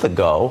month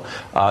ago,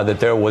 that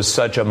there was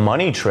such a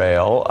money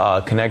trail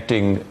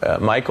connecting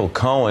Michael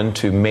Cohen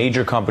to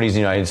major companies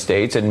in the United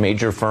States and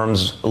major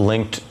firms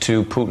linked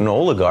to Putin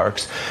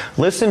oligarchs.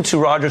 Listen to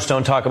Roger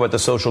Stone talk about the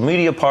social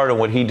media part and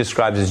what he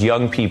describes as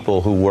young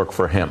people who work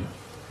for him.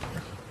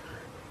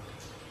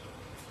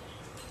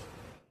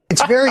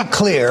 It's very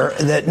clear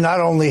that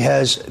not only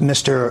has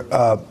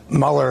Mr.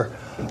 Mueller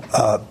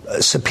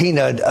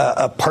subpoenaed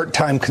a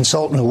part-time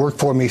consultant who worked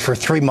for me for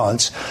 3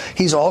 months.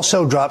 He's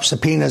also dropped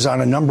subpoenas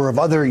on a number of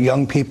other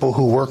young people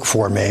who work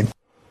for me.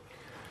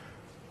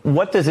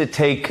 What does it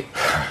take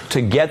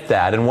to get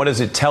that, and what does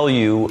it tell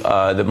you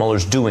that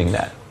Mueller's doing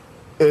that?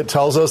 it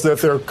tells us that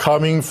they're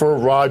coming for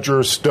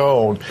Roger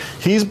Stone.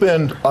 He's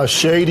been a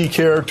shady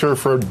character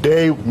for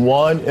day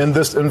one in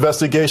this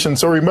investigation.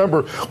 So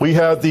remember, we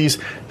have these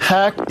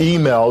hacked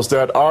emails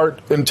that our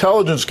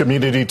intelligence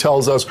community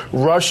tells us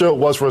Russia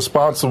was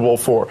responsible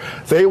for.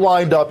 They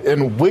wind up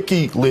in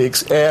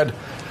WikiLeaks, and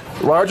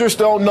Roger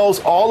Stone knows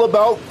all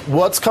about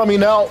what's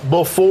coming out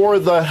before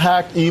the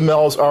hacked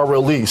emails are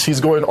released.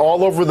 He's going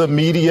all over the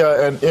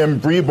media and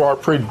in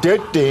Breitbart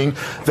predicting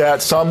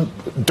that some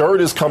dirt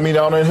is coming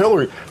out on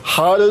Hillary.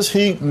 How does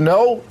he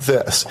know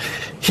this?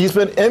 He's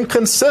been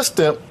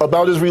inconsistent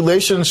about his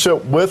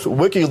relationship with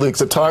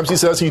WikiLeaks. At times he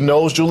says he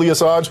knows Julian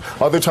Assange.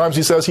 Other times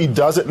he says he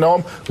doesn't know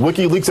him.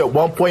 WikiLeaks at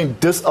one point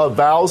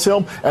disavows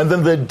him. And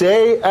then the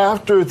day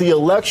after the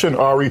election,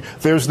 Ari,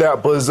 there's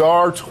that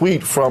bizarre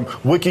tweet from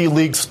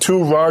WikiLeaks to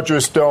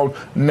Roger Stone.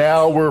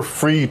 Now we're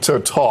free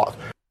to talk.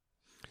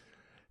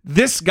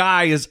 This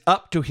guy is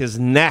up to his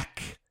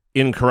neck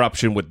in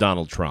corruption with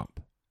Donald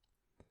Trump.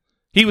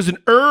 He was an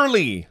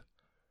early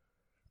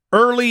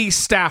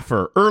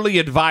staffer, early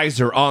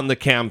advisor on the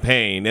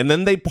campaign, and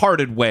then they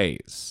parted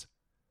ways.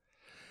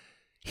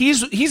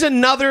 He's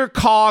another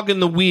cog in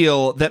the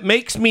wheel that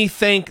makes me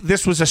think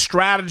this was a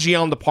strategy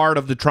on the part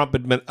of the Trump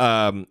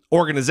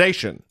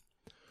organization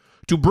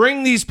to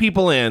bring these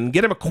people in,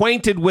 get them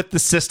acquainted with the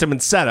system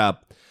and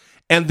setup,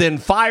 and then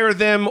fire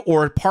them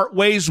or part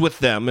ways with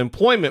them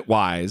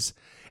employment-wise,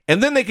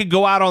 and then they could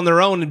go out on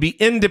their own and be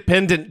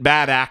independent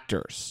bad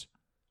actors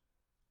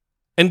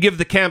and give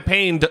the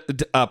campaign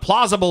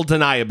plausible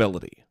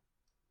deniability.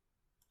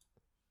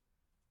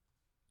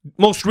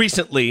 Most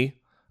recently,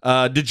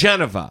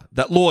 DeGeneva,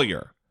 that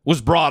lawyer,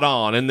 was brought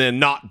on and then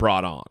not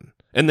brought on.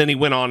 And then he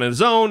went on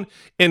his own,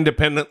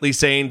 independently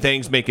saying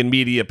things, making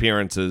media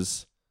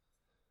appearances.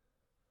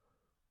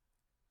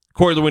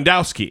 Corey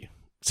Lewandowski,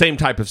 same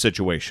type of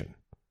situation.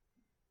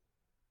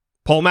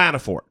 Paul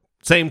Manafort,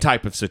 same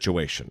type of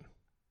situation.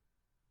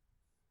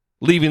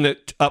 Leaving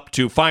it up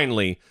to,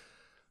 finally,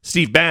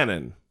 Steve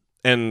Bannon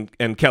and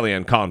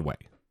Kellyanne Conway.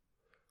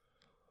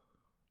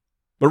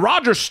 But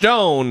Roger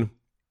Stone,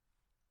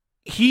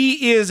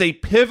 he is a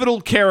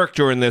pivotal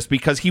character in this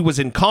because he was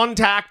in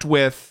contact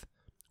with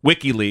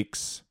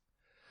WikiLeaks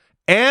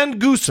and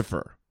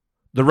Guccifer,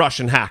 the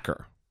Russian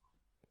hacker.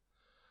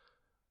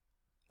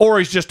 Or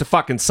he's just a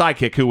fucking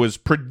psychic who was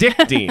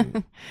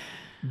predicting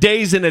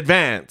days in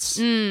advance,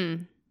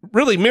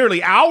 really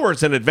merely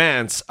hours in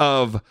advance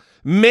of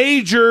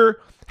major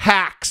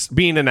hacks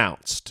being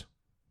announced.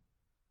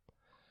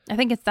 I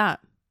think it's that.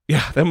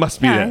 Yeah, that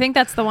must be that. I think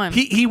that's the one.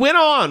 He went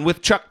on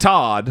with Chuck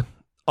Todd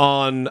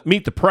on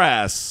Meet the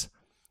Press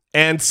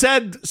and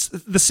said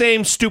the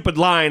same stupid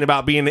line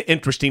about being an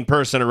interesting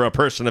person or a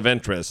person of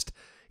interest.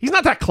 He's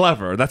not that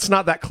clever. That's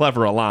not that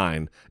clever a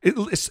line.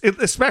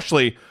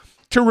 Especially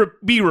to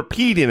be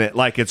repeating it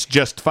like it's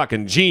just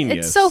fucking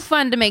genius. It's so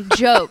fun to make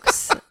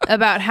jokes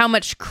about how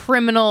much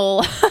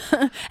criminal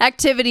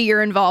activity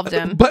you're involved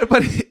in. But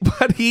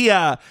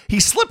he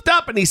slipped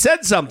up and he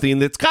said something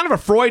that's kind of a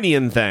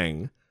Freudian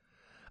thing.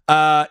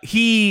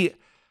 It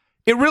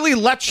really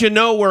lets you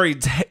know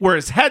where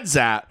his head's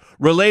at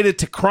related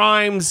to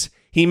crimes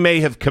he may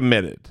have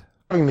committed.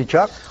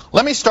 Chuck.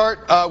 Let me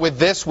start with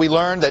this. We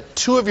learned that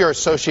 2 of your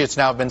associates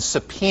now have been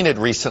subpoenaed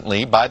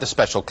recently by the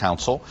special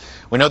counsel.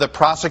 We know that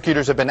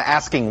prosecutors have been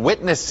asking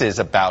witnesses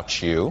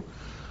about you.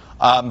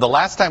 The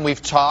last time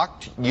we've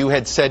talked, you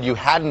had said you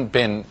hadn't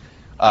been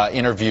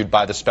interviewed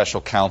by the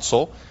special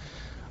counsel.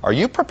 Are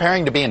you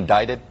preparing to be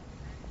indicted?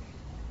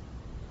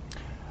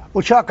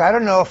 Well, Chuck, I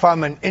don't know if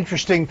I'm an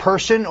interesting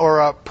person or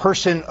a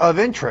person of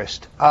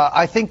interest.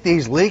 I think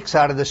these leaks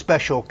out of the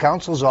special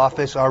counsel's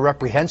office are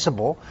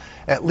reprehensible.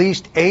 At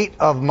least 8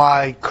 of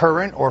my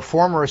current or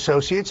former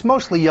associates,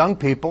 mostly young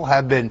people,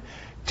 have been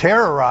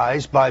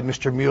terrorized by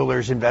Mr.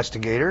 Mueller's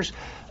investigators.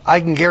 I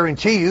can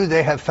guarantee you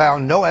they have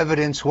found no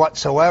evidence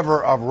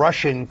whatsoever of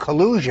Russian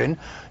collusion,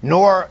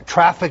 nor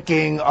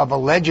trafficking of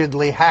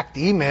allegedly hacked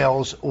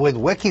emails with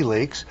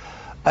WikiLeaks.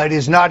 It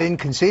is not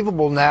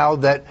inconceivable now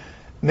that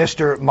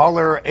Mr.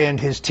 Mueller and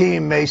his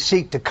team may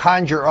seek to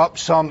conjure up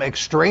some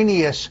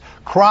extraneous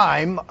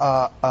crime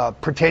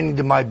pertaining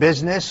to my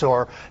business,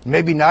 or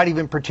maybe not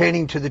even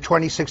pertaining to the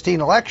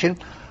 2016 election.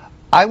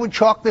 I would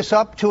chalk this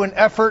up to an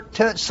effort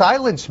to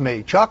silence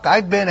me. Chuck,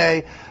 I've been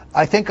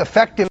I think,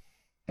 effective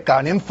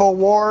on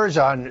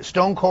InfoWars, on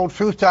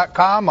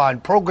StoneColdTruth.com,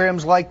 on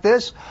programs like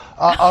this,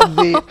 of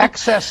the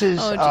excesses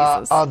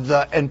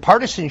and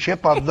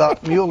partisanship of the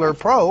Mueller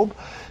probe.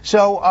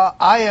 So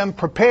I am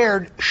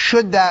prepared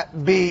should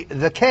that be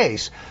the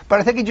case. But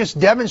I think it just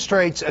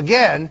demonstrates,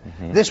 again,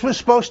 this was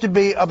supposed to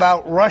be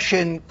about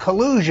Russian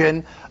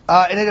collusion,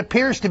 and it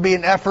appears to be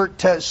an effort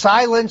to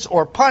silence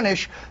or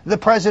punish the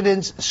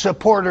president's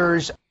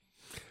supporters.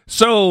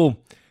 So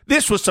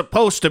this was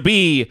supposed to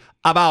be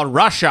about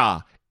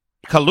Russia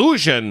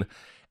collusion.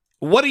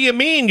 What do you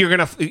mean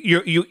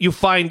you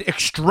find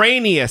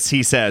extraneous,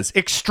 he says,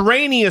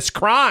 extraneous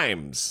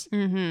crimes?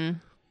 Mm-hmm.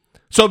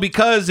 So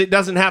because it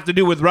doesn't have to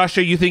do with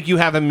Russia, you think you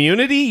have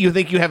immunity? You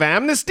think you have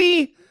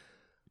amnesty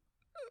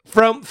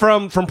from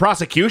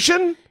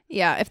prosecution?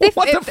 Yeah. If they,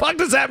 what the fuck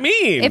does that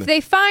mean? If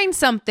they find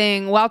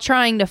something while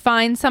trying to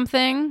find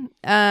something,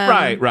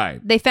 right.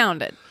 They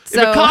found it.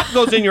 So if a cop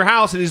goes in your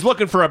house and he's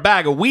looking for a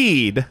bag of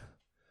weed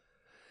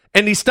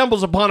and he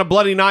stumbles upon a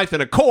bloody knife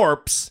and a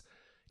corpse,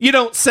 you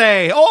don't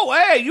say, "Oh,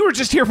 hey, you were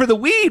just here for the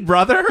weed,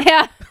 brother."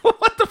 Yeah.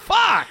 What the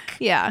fuck?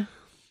 Yeah.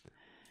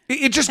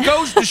 It just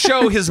goes to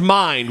show his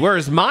mind, where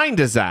his mind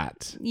is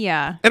at.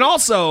 Yeah. And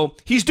also,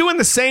 he's doing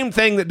the same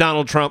thing that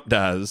Donald Trump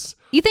does.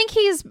 You think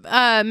he's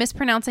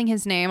mispronouncing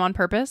his name on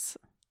purpose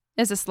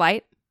as a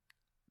slight?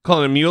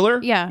 Calling him Mueller?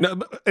 Yeah.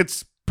 No,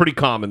 it's pretty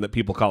common that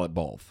people call it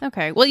both.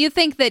 Okay. Well, you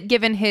think that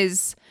given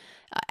his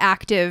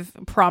active,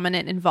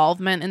 prominent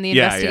involvement in the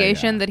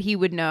investigation, that he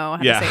would know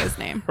how to say his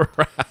name.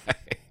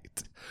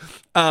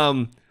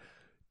 Right.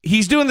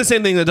 He's doing the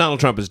same thing that Donald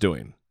Trump is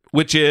doing,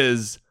 which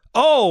is,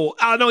 no,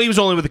 he was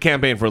only with the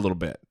campaign for a little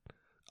bit.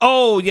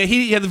 Oh, yeah,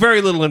 he had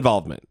very little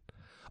involvement.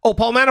 Oh,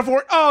 Paul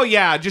Manafort? Oh,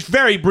 yeah, just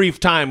very brief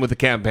time with the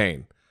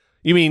campaign.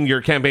 You mean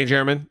your campaign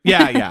chairman?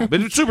 Yeah, but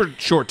it's super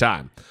short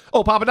time.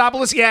 Oh,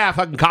 Papadopoulos? Yeah,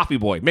 fucking coffee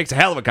boy. Makes a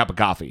hell of a cup of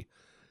coffee.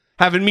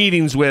 Having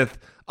meetings with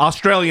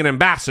Australian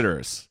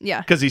ambassadors.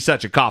 Yeah. Because he's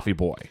such a coffee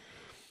boy.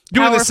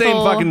 Doing the same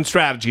fucking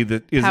strategy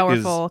that is...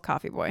 Powerful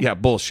coffee boy. Yeah,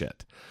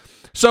 bullshit.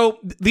 So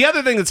the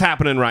other thing that's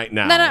happening right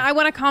now... No, I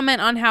want to comment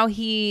on how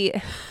he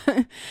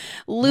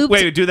looped...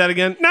 Wait, do that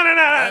again?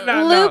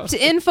 No. Looped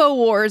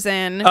InfoWars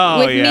in with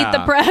Meet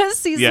the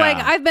Press. He's like,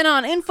 I've been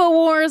on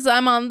InfoWars.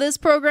 I'm on this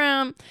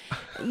program.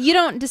 You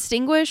don't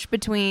distinguish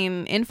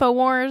between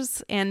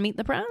InfoWars and Meet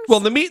the Press? Well,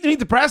 the Meet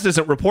the Press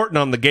isn't reporting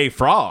on the gay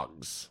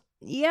frogs.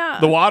 Yeah.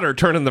 The water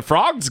turning the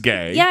frogs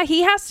gay. Yeah,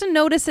 he has to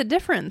notice a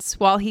difference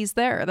while he's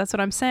there. That's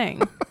what I'm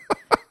saying.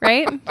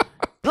 Right?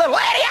 Little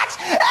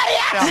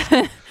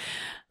idiots!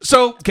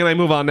 So, can I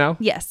move on now?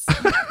 Yes.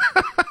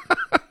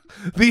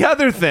 The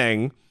other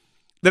thing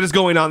that is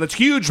going on that's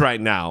huge right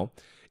now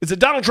is that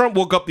Donald Trump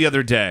woke up the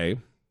other day,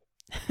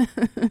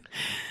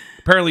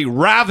 apparently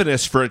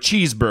ravenous for a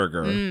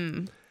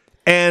cheeseburger.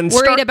 And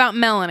worried about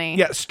Melanie.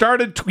 Yeah,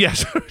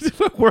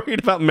 worried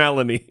about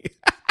Melanie.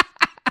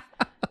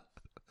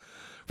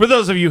 For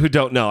those of you who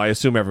don't know, I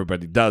assume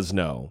everybody does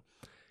know,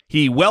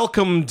 he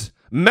welcomed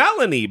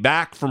Melanie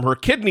back from her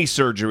kidney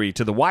surgery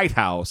to the White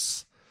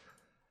House.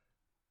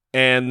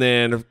 And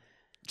then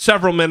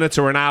several minutes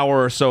or an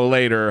hour or so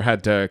later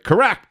had to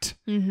correct,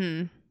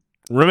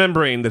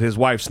 remembering that his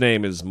wife's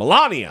name is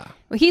Melania.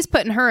 Well, he's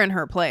putting her in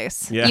her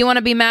place. Yeah. You want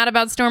to be mad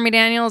about Stormy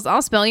Daniels?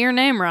 I'll spell your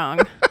name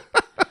wrong.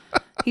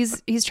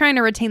 He's trying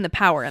to retain the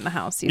power in the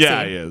house. He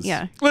is.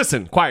 Yeah.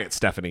 Listen, quiet,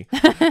 Stephanie.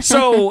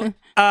 So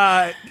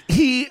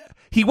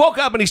he woke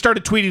up and he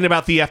started tweeting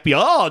about the FBI.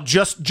 Oh,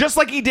 just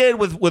like he did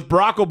with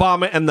Barack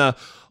Obama and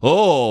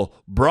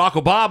Barack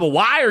Obama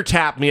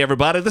wiretapped me,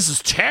 everybody. This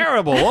is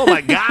terrible. Oh,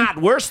 my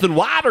God. Worse than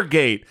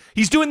Watergate.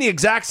 He's doing the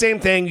exact same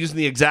thing, using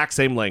the exact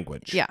same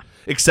language. Yeah.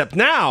 Except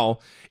now,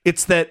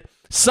 it's that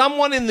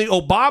someone in the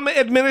Obama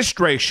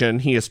administration,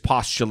 he is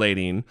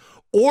postulating,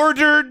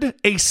 ordered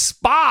a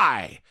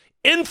spy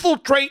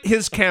infiltrate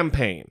his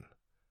campaign.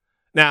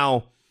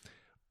 Now,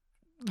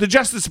 the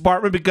Justice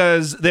Department,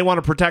 because they want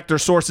to protect their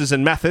sources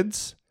and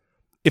methods,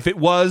 if it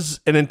was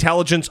an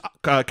intelligence,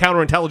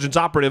 counterintelligence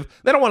operative,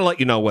 they don't want to let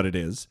you know what it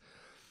is.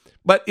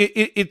 But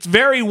it's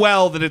very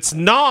well that it's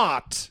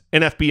not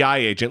an FBI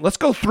agent. Let's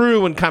go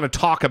through and kind of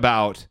talk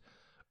about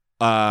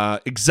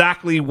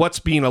exactly what's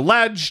being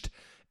alleged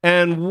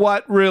and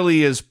what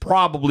really is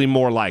probably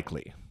more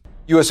likely.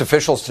 U.S.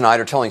 officials tonight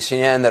are telling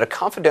CNN that a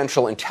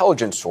confidential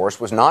intelligence source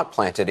was not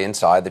planted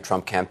inside the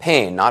Trump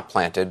campaign, not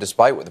planted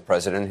despite what the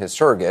president and his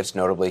surrogates,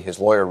 notably his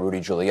lawyer Rudy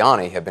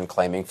Giuliani, have been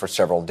claiming for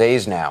several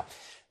days now.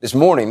 This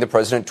morning, the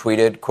president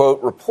tweeted,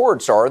 quote,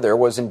 reports are there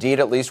was indeed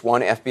at least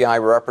one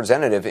FBI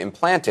representative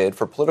implanted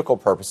for political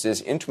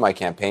purposes into my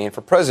campaign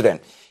for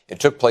president. It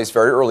took place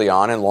very early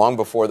on and long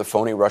before the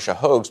phony Russia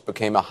hoax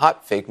became a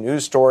hot fake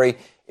news story,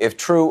 if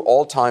true,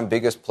 all-time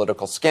biggest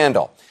political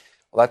scandal.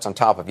 Well, that's on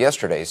top of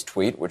yesterday's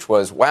tweet, which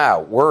was,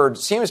 wow, word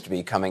seems to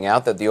be coming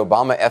out that the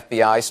Obama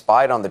FBI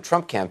spied on the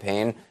Trump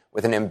campaign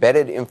with an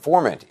embedded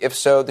informant. If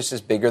so, this is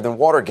bigger than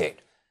Watergate.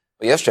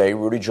 Well, yesterday,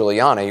 Rudy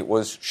Giuliani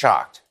was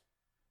shocked.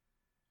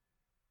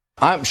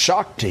 I'm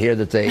shocked to hear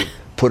that they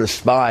put a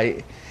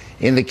spy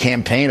in the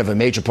campaign of a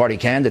major party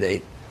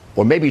candidate,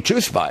 or maybe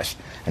two spies.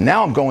 And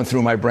now I'm going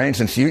through my brain,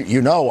 since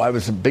you know I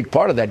was a big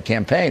part of that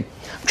campaign.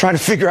 I'm trying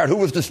to figure out who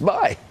was the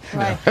spy.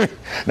 Right.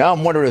 Now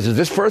I'm wondering, is it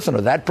this person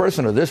or that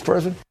person or this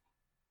person?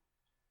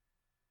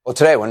 Well,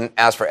 today, when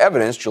asked for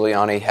evidence,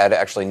 Giuliani had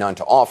actually none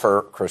to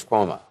offer. Chris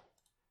Cuomo.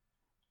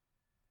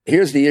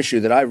 Here's the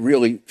issue that I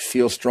really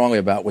feel strongly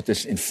about with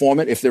this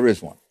informant, if there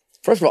is one.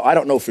 First of all, I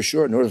don't know for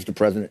sure, nor does the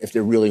president, if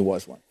there really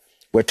was one.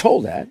 We're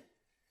told that.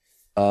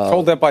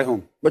 Told that by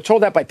whom? We're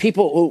told that by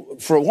people who,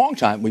 for a long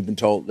time, we've been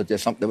told that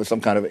there was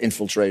some kind of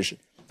infiltration.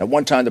 At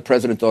one time, the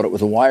president thought it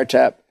was a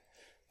wiretap.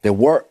 There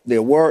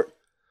were.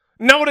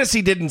 Notice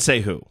he didn't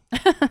say who.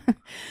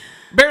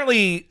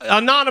 Apparently,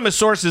 anonymous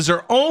sources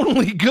are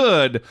only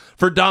good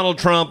for Donald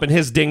Trump and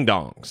his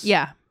ding-dongs.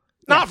 Yeah.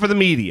 Not for the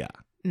media.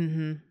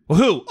 Mm-hmm. Well,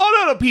 who?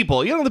 Oh, no,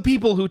 people. You know, the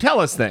people who tell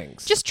us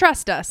things. Just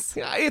trust us.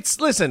 Yeah, it's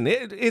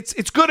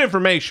good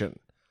information.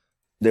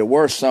 There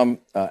were some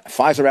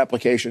Pfizer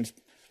applications,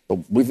 but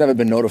we've never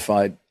been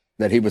notified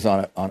that he was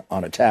on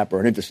a tap or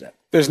an intercept.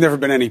 There's never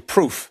been any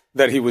proof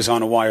that he was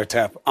on a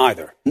wiretap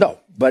either. No,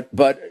 but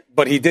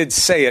he did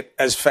say it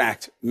as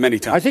fact many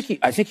times.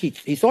 I think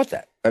he thought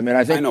that. I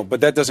know,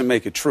 but that doesn't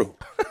make it true.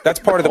 That's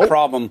part of the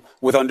problem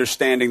with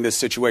understanding this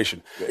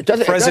situation.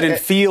 The president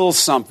feels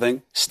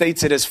something,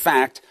 states it as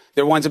fact.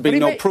 There winds up being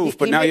no proof,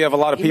 but now you have a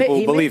lot of people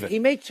who believe it. He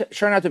may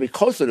turn out to be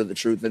closer to the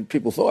truth than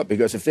people thought,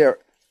 because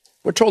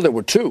we're told there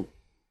were two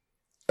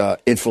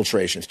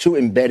infiltrations, two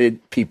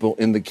embedded people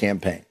in the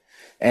campaign.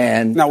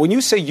 And now, when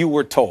you say you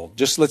were told,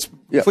 just let's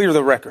clear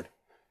the record.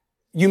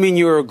 You mean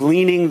you're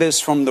gleaning this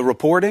from the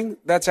reporting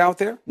that's out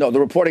there? No, the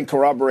reporting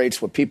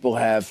corroborates what people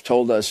have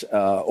told us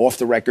off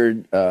the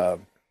record.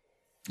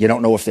 You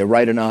don't know if they're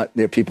right or not.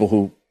 They're people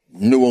who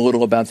knew a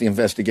little about the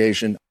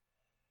investigation.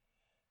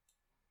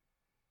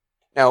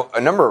 Now,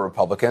 a number of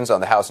Republicans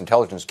on the House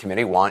Intelligence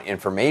Committee want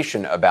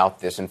information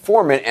about this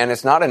informant, and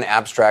it's not an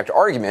abstract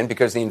argument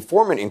because the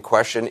informant in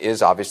question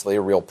is obviously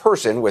a real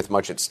person with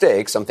much at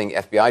stake, something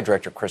FBI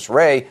Director Chris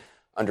Wray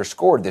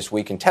underscored this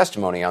week in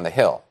testimony on the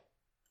Hill.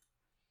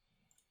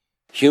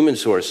 Human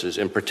sources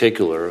in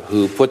particular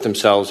who put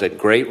themselves at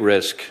great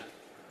risk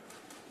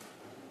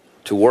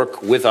to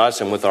work with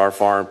us and with our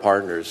foreign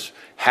partners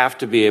have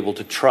to be able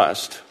to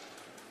trust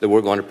that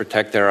we're going to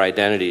protect their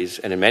identities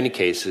and, in many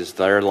cases,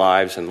 their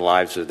lives and the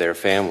lives of their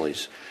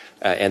families.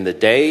 And the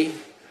day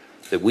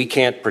that we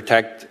can't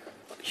protect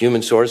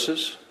human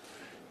sources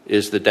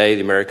is the day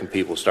the American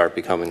people start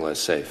becoming less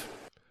safe.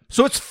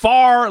 So it's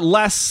far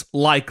less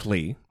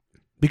likely,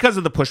 because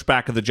of the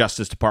pushback of the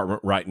Justice Department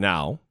right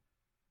now,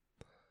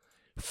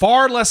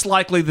 far less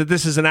likely that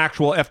this is an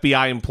actual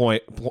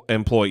FBI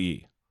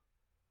employee,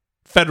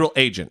 federal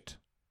agent.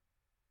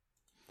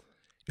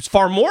 It's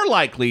far more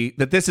likely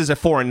that this is a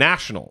foreign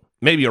national,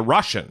 maybe a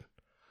Russian,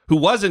 who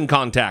was in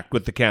contact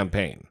with the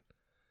campaign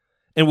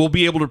and will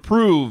be able to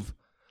prove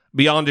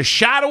beyond a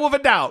shadow of a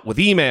doubt with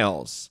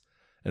emails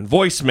and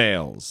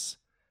voicemails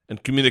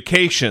and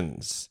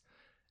communications,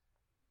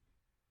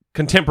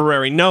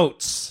 contemporary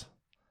notes,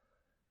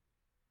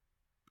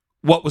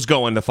 what was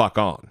going the fuck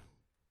on.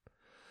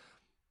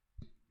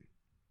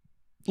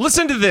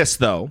 Listen to this,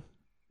 though.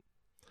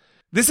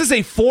 This is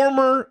a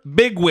former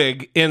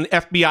bigwig in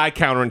FBI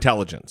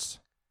counterintelligence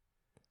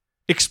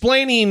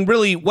explaining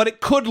really what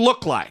it could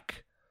look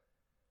like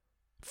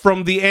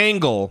from the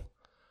angle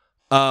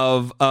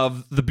of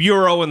the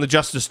Bureau and the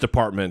Justice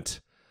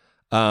Department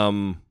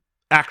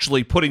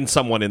actually putting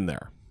someone in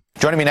there.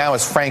 Joining me now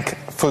is Frank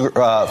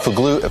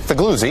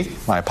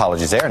Figluzzi, my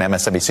apologies there, an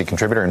MSNBC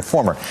contributor and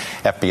former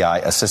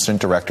FBI Assistant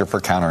Director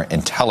for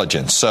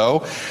Counterintelligence.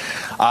 So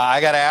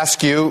I got to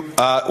ask you,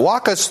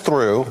 walk us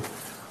through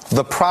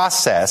the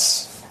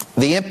process,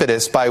 the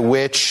impetus by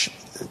which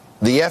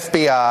the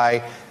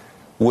FBI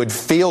would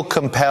feel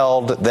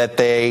compelled that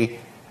they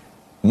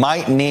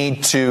might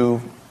need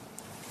to,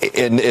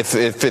 and if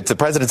the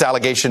president's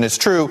allegation is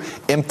true,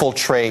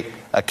 infiltrate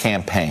a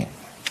campaign.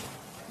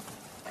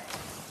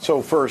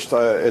 So first,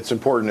 it's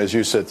important, as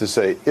you said, to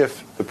say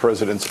if the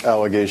president's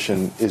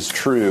allegation is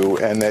true,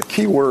 and that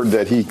key word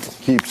that he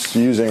keeps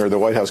using, or the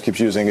White House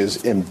keeps using,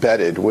 is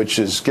embedded, which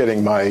is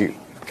getting my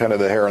kind of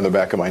the hair on the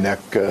back of my neck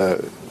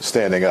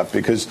standing up,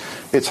 because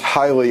it's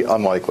highly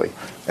unlikely.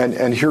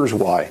 And here's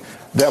why.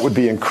 That would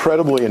be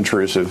incredibly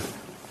intrusive.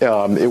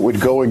 It would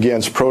go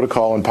against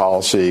protocol and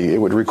policy. It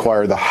would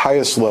require the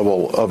highest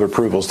level of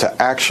approvals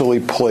to actually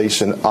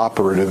place an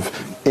operative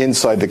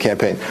inside the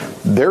campaign.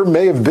 There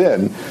may have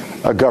been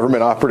a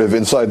government operative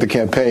inside the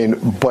campaign,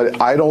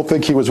 but I don't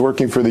think he was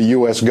working for the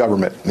U.S.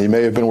 government. He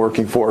may have been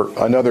working for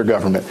another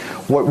government.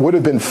 What would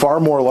have been far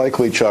more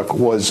likely, Chuck,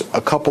 was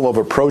a couple of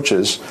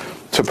approaches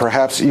to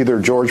perhaps either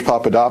George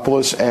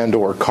Papadopoulos and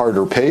or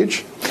Carter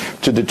Page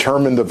to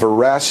determine the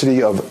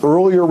veracity of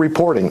earlier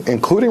reporting,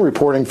 including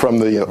reporting from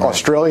the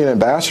Australian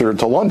ambassador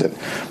to London,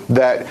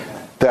 that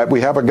we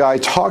have a guy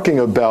talking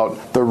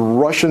about the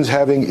Russians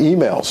having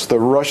emails, the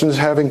Russians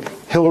having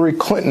Hillary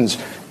Clinton's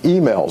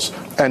emails,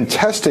 and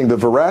testing the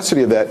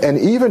veracity of that. And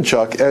even,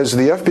 Chuck, as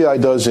the FBI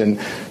does in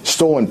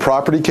stolen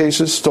property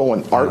cases,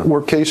 stolen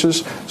artwork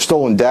cases,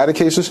 stolen data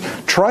cases,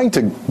 trying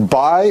to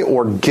buy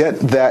or get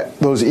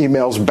those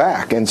emails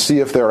back and see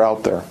if they're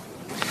out there.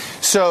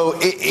 So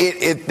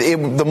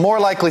the more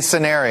likely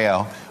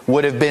scenario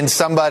would have been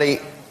somebody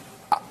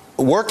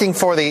working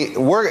for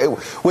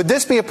would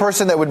this be a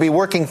person that would be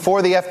working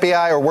for the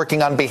FBI or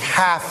working on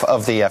behalf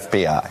of the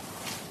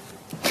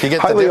FBI? You get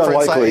highly the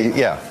difference?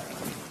 Unlikely.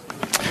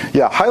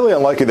 Yeah, highly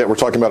unlikely that we're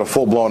talking about a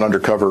full-blown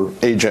undercover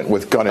agent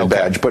with gun and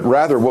badge, but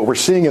rather what we're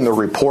seeing in the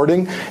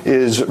reporting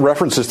is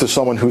references to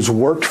someone who's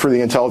worked for the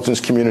intelligence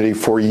community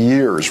for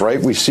years, right?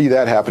 We see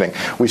that happening.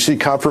 We see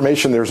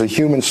confirmation there's a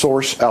human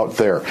source out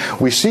there.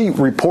 We see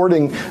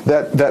reporting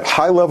that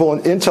high-level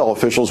intel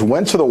officials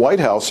went to the White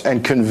House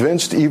and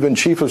convinced even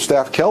Chief of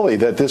Staff Kelly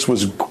that this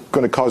was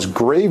going to cause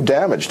grave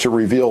damage to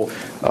reveal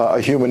a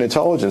human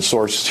intelligence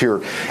source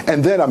here.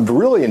 And then I'm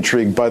really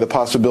intrigued by the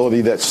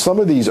possibility that some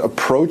of these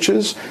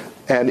approaches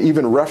and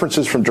even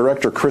references from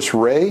Director Chris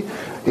Wray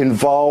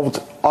involved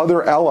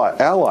other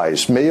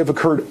allies, may have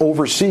occurred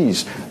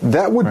overseas.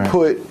 That would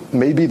put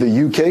maybe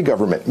the UK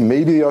government,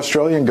 maybe the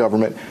Australian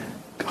government,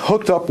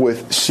 hooked up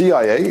with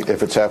CIA,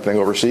 if it's happening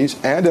overseas,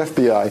 and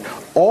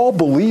FBI, all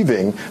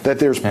believing that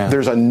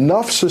there's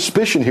enough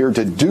suspicion here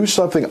to do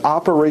something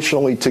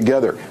operationally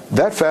together.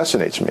 That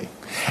fascinates me.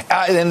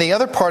 And the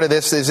other part of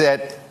this is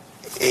that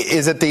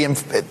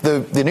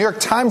the New York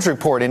Times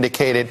report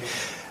indicated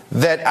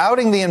that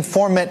outing the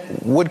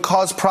informant would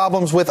cause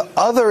problems with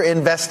other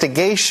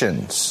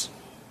investigations.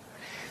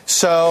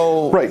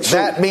 So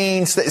that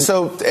means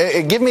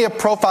give me a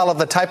profile of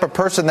the type of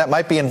person that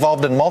might be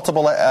involved in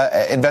multiple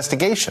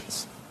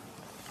investigations.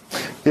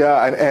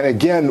 Yeah, and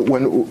again,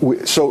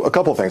 so a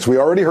couple of things. We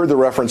already heard the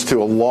reference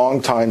to a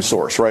long-time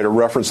source, right? A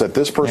reference that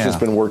this person's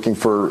been working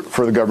for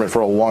the government for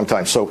a long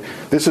time. So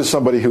this is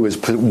somebody who is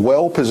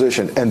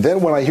well-positioned. And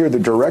then when I hear the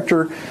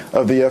director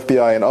of the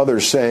FBI and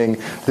others saying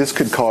this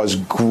could cause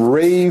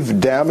grave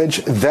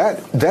damage,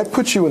 that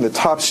puts you in the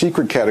top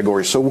secret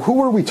category. So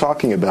who are we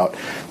talking about?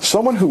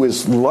 Someone who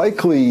is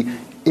likely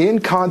in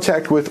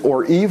contact with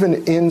or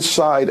even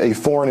inside a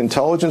foreign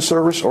intelligence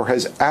service or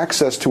has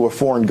access to a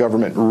foreign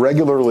government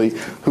regularly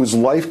whose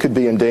life could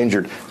be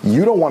endangered.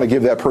 You don't want to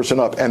give that person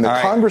up. And the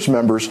Congress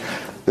members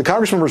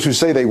who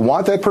say they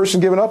want that person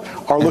given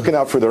up are looking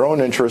out for their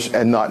own interests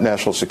and not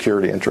national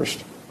security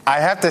interests. I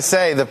have to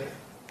say,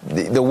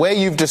 the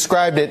way you've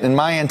described it in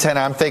my antenna,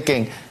 I'm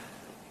thinking,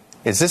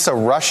 is this a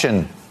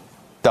Russian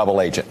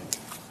double agent?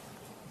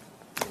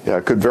 Yeah,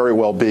 it could very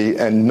well be,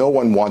 and no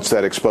one wants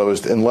that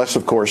exposed unless,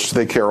 of course,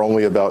 they care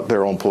only about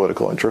their own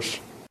political interests.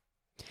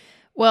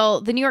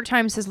 Well, the New York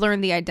Times has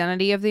learned the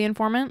identity of the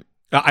informant.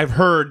 I've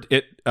heard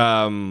it.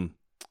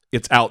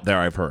 It's out there,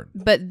 I've heard.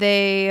 But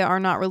they are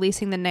not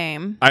releasing the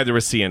name. Either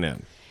with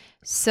CNN.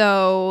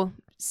 So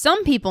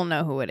some people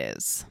know who it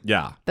is.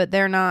 Yeah. But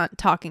they're not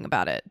talking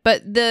about it.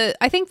 But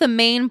I think the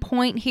main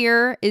point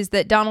here is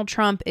that Donald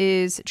Trump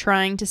is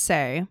trying to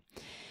say,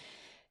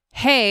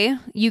 hey,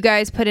 you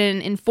guys put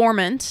an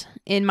informant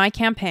in my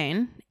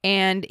campaign,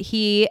 and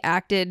he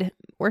acted,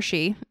 or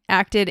she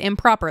acted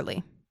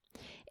improperly,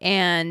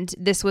 and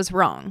this was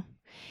wrong.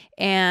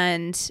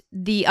 And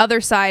the other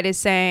side is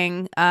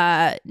saying,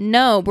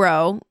 no,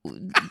 bro,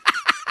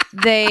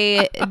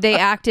 they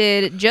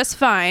acted just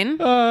fine.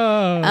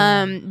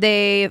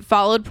 They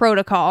followed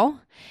protocol,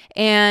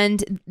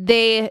 and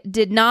they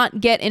did not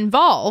get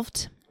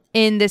involved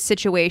in this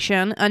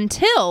situation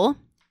until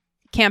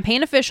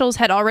campaign officials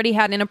had already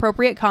had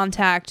inappropriate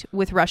contact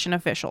with Russian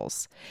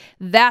officials.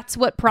 That's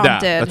what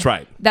prompted. Yeah, that's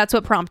right. That's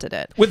what prompted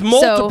it. With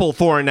multiple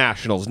foreign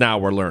nationals, now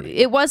we're learning.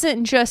 It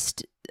wasn't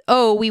just,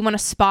 we want to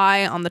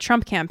spy on the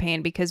Trump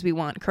campaign because we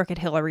want crooked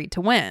Hillary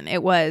to win.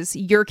 It was,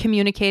 you're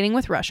communicating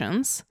with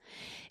Russians.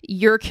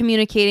 You're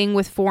communicating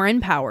with foreign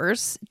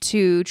powers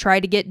to try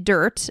to get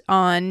dirt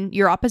on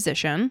your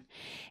opposition.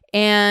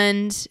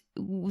 And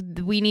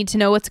we need to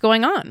know what's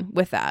going on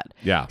with that.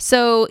 Yeah.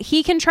 So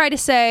he can try to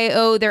say,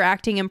 they're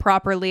acting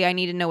improperly. I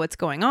need to know what's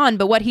going on.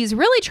 But what he's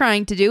really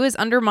trying to do is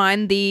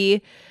undermine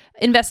the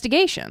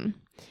investigation.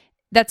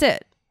 That's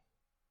it.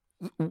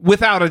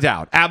 Without a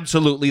doubt.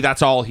 Absolutely.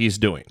 That's all he's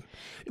doing.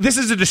 This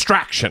is a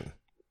distraction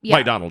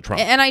by Donald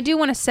Trump. And I do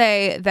want to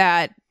say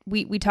that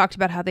we talked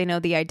about how they know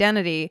the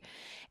identity.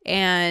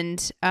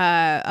 And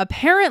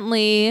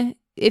apparently,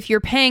 if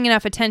you're paying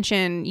enough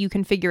attention, you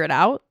can figure it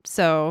out.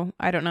 So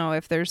I don't know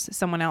if there's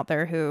someone out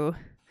there who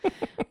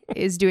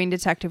is doing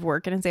detective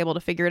work and is able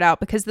to figure it out,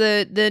 because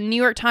the New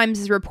York Times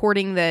is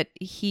reporting that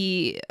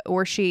he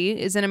or she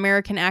is an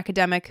American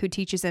academic who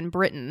teaches in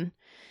Britain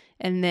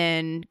and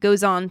then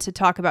goes on to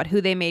talk about who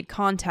they made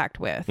contact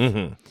with.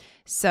 Mm-hmm.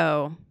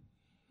 So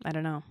I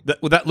don't know.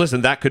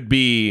 That could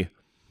be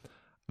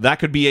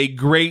a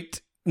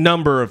great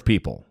number of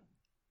people,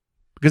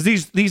 because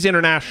these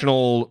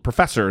international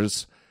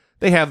professors,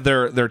 they have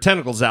their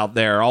tentacles out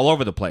there all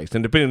over the place.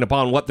 And depending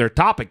upon what their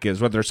topic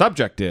is, what their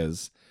subject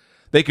is,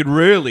 they could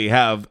really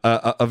have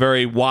a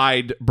very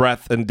wide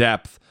breadth and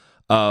depth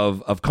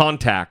of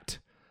contact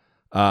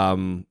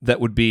that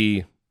would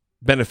be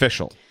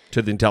beneficial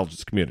to the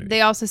intelligence community.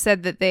 They also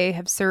said that they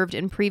have served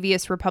in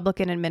previous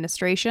Republican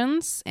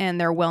administrations,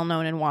 and they're well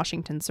known in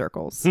Washington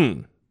circles.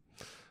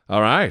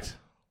 All right.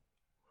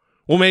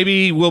 Well,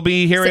 maybe we'll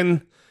be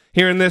hearing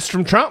this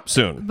from Trump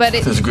soon. But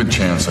there's a good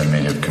chance I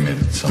may have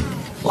committed some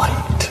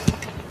light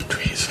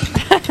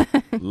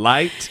treason.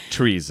 Light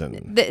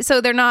treason.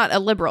 So they're not a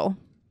liberal.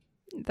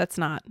 That's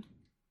not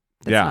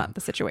the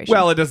situation.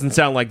 Well, it doesn't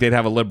sound like they'd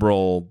have a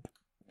liberal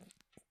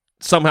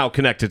somehow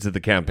connected to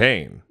the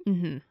campaign.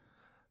 Mm-hmm.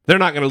 They're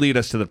not going to lead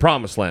us to the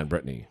promised land,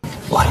 Brittany.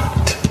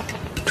 Light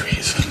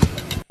treason.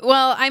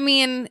 Well, I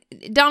mean,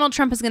 Donald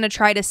Trump is going to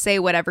try to say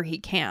whatever he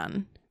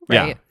can.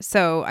 Right. Yeah.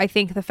 So I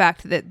think the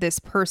fact that this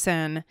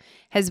person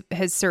has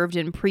served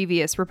in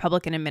previous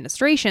Republican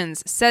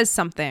administrations says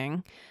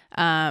something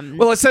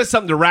Well, it says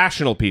something to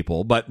rational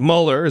people, but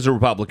Mueller is a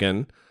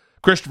Republican.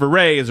 Christopher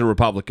Wray is a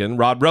Republican.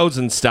 Rod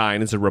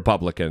Rosenstein is a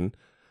Republican.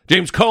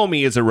 James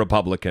Comey is a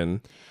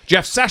Republican.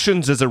 Jeff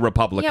Sessions is a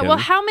Republican. Yeah, well,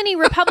 how many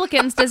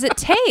Republicans does it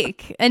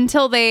take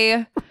until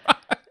they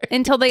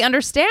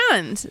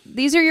understand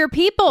these are your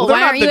people? Well,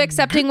 why aren't you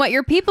accepting what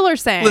your people are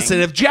saying? Listen,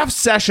 if Jeff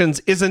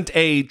Sessions isn't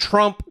a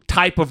Trump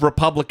type of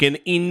Republican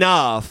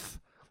enough,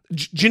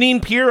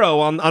 Jeanine Pirro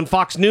on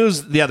Fox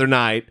News the other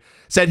night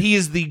said he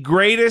is the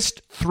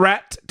greatest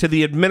threat to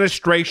the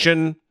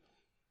administration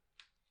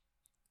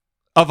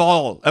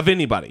of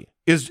anybody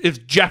is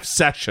Jeff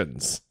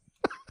Sessions.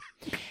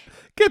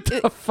 Get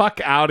the fuck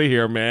out of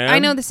here, man. I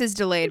know this is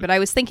delayed, but I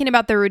was thinking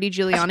about the Rudy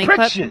Giuliani That's prick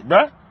clip. shit,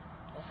 bro.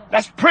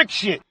 That's prick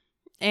shit.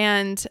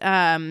 And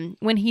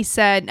when he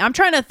said, I'm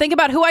trying to think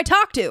about who I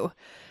talked to.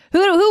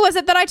 Who was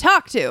it that I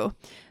talked to?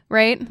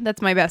 Right?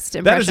 That's my best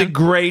impression. That is a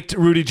great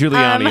Rudy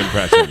Giuliani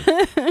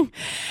impression.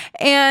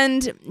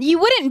 And you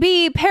wouldn't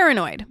be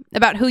paranoid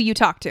about who you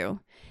talk to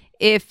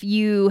if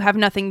you have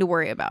nothing to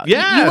worry about.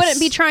 Yes. You wouldn't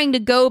be trying to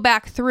go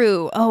back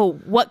through,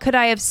 what could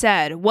I have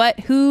said?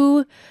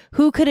 Who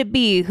could it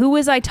be? Who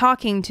was I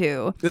talking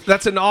to?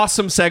 That's an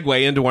awesome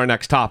segue into our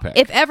next topic.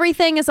 If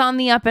everything is on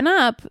the up and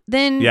up,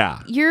 then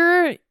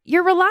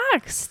you're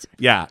relaxed.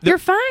 Yeah. You're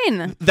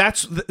fine.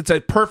 It's a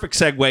perfect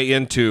segue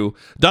into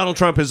Donald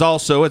Trump is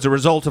also, as a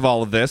result of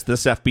all of this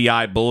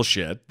FBI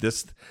bullshit,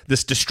 this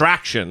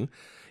distraction,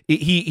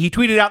 he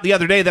tweeted out the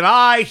other day that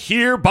I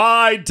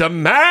hereby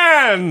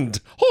demand.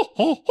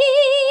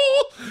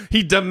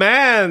 He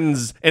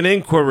demands an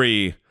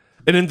inquiry,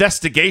 an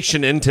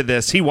investigation into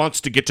this. He wants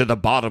to get to the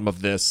bottom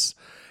of this.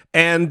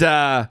 And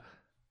I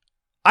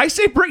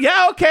say,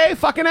 yeah, okay,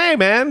 fucking A,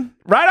 man.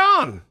 Right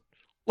on.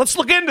 Let's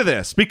look into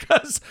this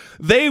because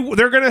they're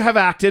going to have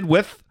acted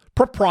with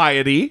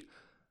propriety.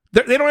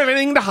 They don't have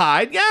anything to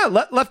hide. Yeah,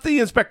 let the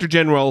Inspector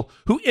General,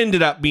 who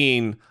ended up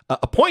being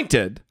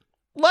appointed,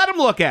 let him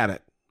look at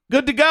it.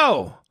 Good to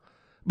go.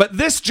 But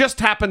this just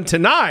happened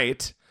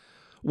tonight,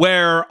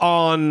 where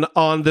on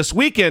this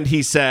weekend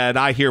he said,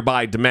 I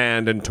hereby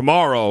demand, and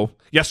tomorrow,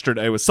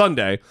 yesterday was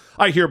Sunday,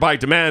 I hereby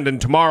demand,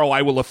 and tomorrow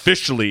I will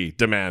officially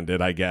demand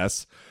it, I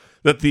guess,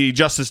 that the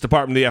Justice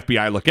Department and the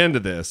FBI look into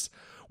this.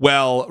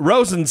 Well,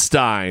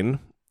 Rosenstein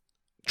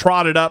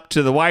trotted up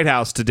to the White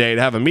House today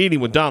to have a meeting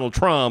with Donald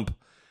Trump,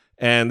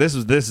 and this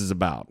is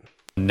about.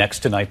 Next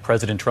tonight,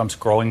 President Trump's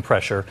growing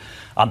pressure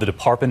on the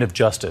Department of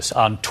Justice.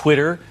 On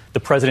Twitter, the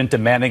president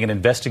demanding an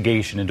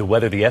investigation into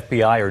whether the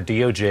FBI or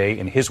DOJ,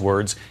 in his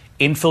words,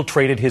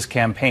 infiltrated his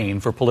campaign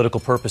for political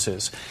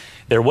purposes.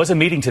 There was a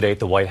meeting today at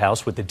the White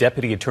House with the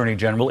Deputy Attorney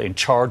General in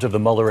charge of the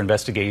Mueller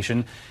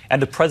investigation and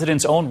the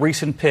president's own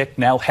recent pick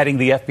now heading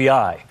the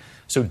FBI.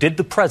 So did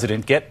the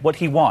president get what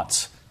he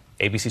wants?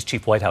 ABC's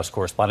chief White House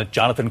correspondent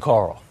Jonathan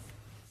Karl.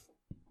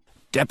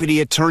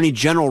 Deputy Attorney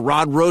General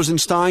Rod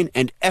Rosenstein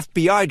and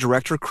FBI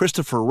Director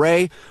Christopher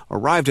Wray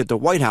arrived at the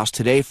White House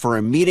today for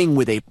a meeting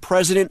with a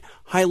president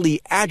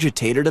highly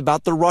agitated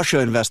about the Russia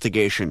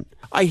investigation.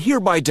 I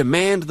hereby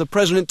demand, the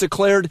president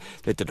declared,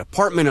 that the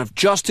Department of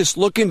Justice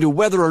look into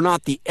whether or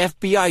not the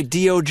FBI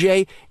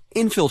DOJ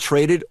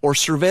infiltrated or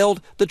surveilled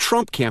the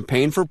Trump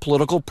campaign for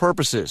political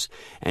purposes,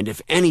 and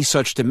if any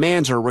such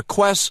demands or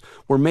requests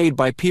were made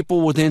by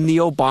people within the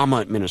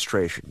Obama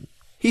administration.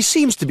 He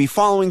seems to be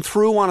following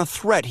through on a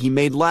threat he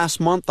made last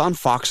month on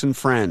Fox and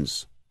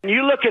Friends.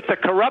 You look at the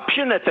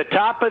corruption at the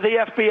top of the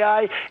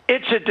FBI,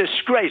 it's a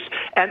disgrace.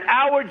 And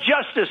our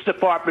Justice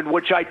Department,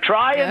 which I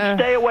try and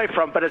stay away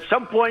from, but at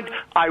some point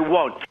I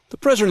won't. The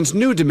president's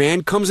new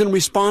demand comes in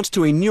response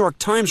to a New York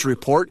Times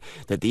report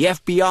that the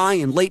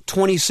FBI in late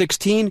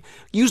 2016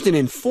 used an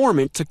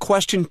informant to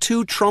question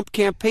 2 Trump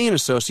campaign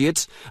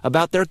associates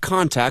about their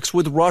contacts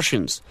with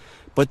Russians.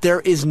 But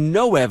there is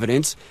no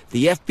evidence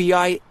the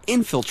FBI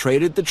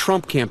infiltrated the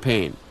Trump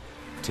campaign.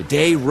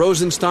 Today,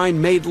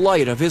 Rosenstein made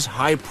light of his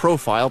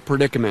high-profile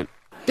predicament.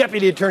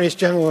 Deputy Attorneys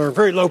General are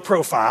very low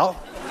profile,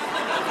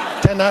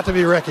 tend not to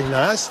be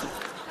recognized.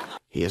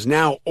 He has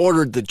now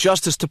ordered the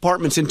Justice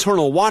Department's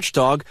internal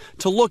watchdog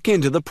to look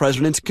into the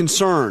president's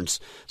concerns,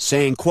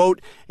 saying,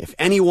 quote, if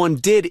anyone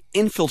did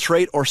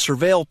infiltrate or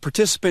surveil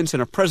participants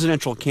in a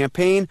presidential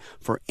campaign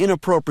for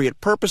inappropriate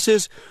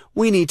purposes,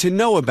 we need to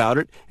know about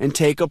it and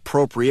take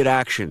appropriate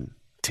action.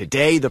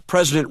 Today, the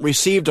president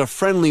received a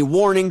friendly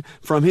warning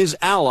from his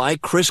ally,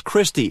 Chris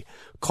Christie,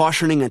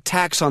 cautioning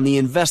attacks on the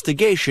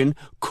investigation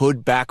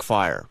could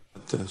backfire.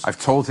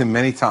 I've told him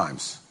many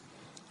times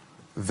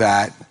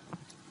that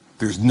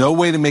there's no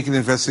way to make an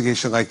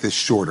investigation like this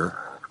shorter,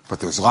 but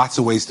there's lots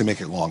of ways to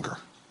make it longer.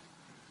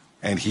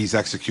 And he's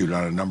executed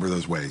on a number of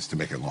those ways to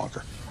make it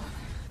longer.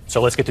 So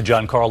let's get to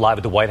John Karl live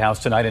at the White House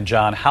tonight. And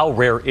John, how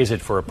rare is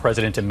it for a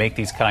president to make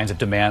these kinds of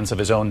demands of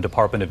his own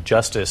Department of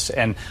Justice?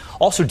 And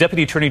also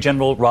Deputy Attorney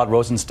General Rod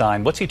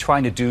Rosenstein, what's he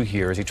trying to do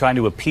here? Is he trying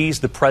to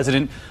appease the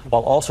president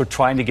while also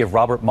trying to give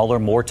Robert Mueller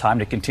more time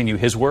to continue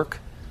his work?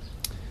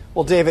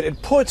 Well, David,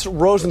 it puts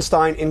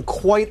Rosenstein in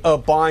quite a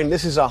bind.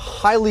 This is a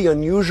highly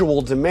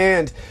unusual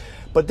demand.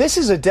 But this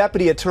is a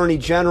deputy attorney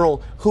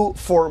general who,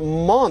 for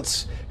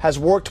months, has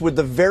worked with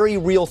the very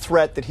real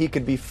threat that he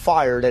could be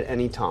fired at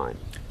any time.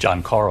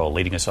 John Carl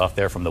leading us off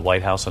there from the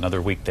White House,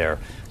 another week there,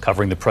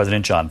 covering the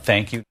president. John,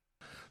 thank you.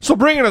 So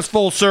bringing us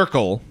full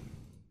circle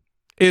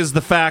is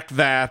the fact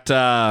that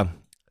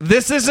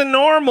this isn't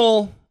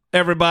normal,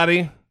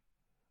 everybody.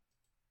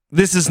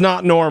 This is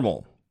not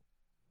normal.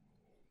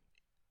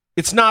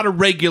 It's not a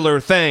regular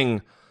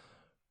thing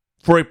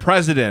for a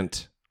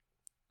president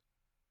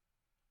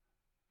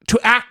to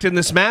act in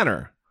this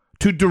manner,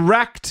 to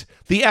direct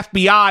the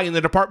FBI and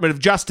the Department of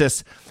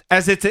Justice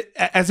as if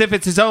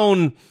it's his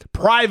own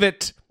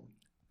private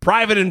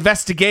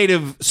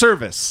investigative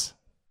service.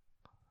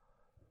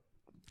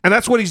 And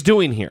that's what he's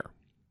doing here.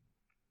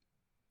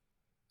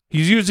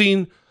 He's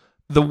using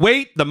the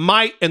weight, the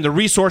might, and the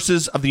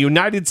resources of the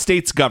United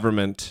States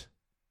government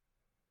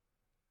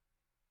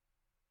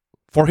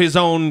for his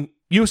own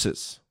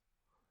uses,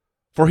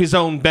 for his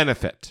own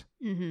benefit,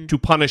 to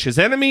punish his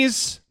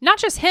enemies. Not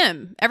just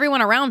him.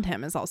 Everyone around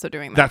him is also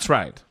doing that. That's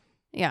right.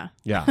 Yeah.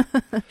 Yeah.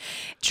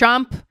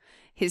 Trump,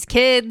 his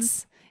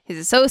kids, his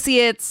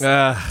associates,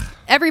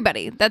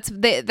 everybody.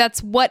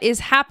 That's what is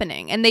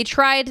happening. And they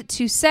tried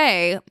to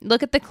say,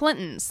 look at the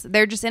Clintons.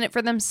 They're just in it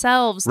for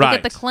themselves. Look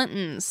at the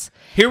Clintons.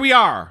 Here we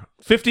are,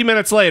 50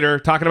 minutes later,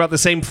 talking about the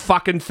same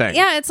fucking thing.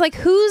 Yeah, it's like,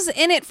 who's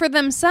in it for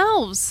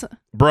themselves?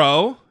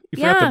 Bro.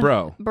 You forgot the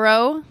bro.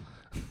 Bro.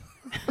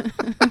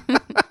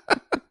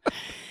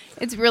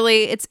 It's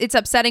really, it's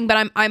upsetting,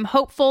 but I'm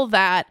hopeful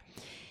that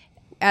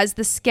as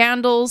the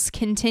scandals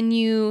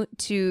continue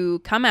to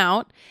come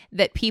out,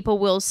 that people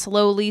will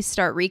slowly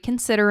start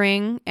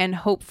reconsidering and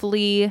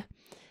hopefully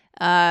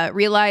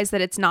realize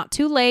that it's not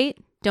too late.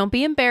 Don't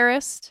be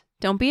embarrassed.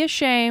 Don't be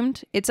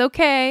ashamed. It's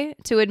okay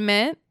to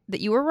admit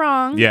that you were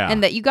wrong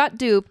and that you got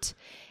duped.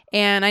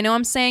 And I know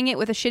I'm saying it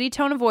with a shitty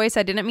tone of voice.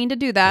 I didn't mean to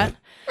do that,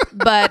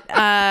 but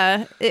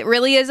it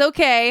really is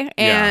okay.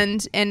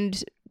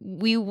 And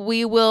we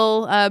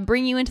will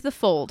bring you into the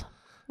fold.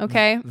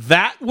 Okay.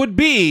 That would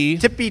be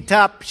tippy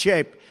top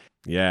shape.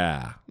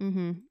 Yeah.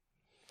 Mm-hmm.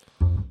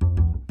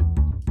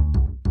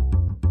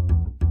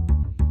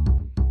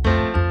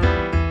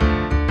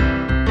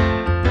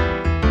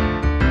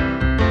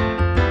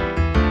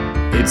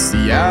 It's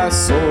the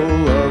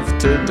asshole of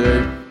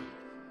today.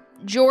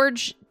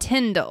 George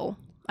Tyndall,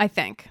 I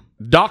think.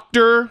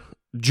 Dr.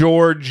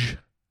 George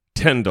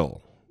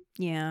Tyndall.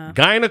 Yeah.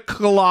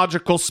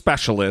 Gynecological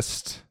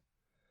specialist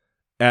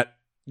at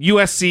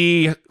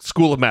USC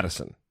School of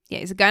Medicine. Yeah,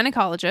 he's a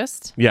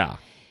gynecologist. Yeah.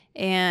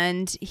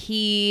 And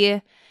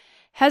he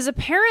has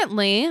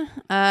apparently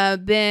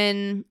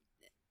been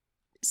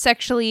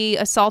sexually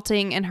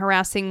assaulting and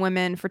harassing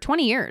women for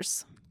 20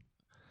 years.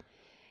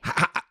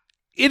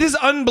 It is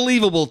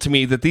unbelievable to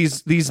me that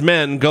these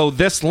men go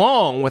this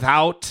long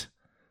without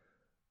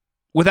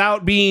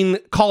being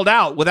called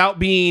out, without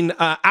being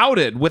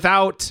outed,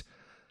 without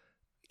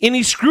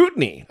any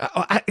scrutiny.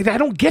 I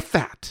don't get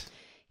that.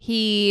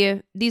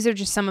 These are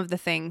just some of the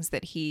things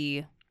that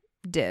he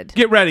did.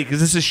 Get ready, because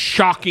this is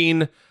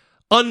shocking,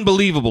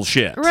 unbelievable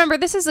shit. Remember,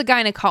 this is a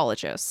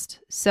gynecologist.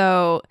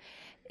 So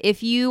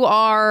if you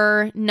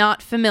are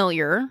not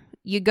familiar,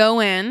 you go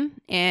in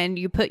and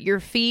you put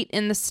your feet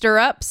in the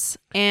stirrups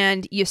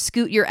and you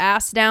scoot your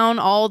ass down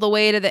all the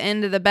way to the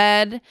end of the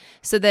bed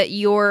so that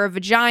your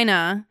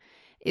vagina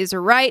is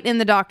right in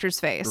the doctor's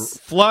face.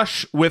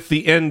 Flush with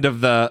the end of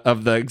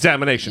the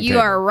examination You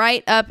table. are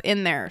right up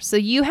in there. So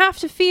you have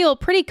to feel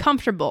pretty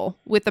comfortable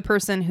with the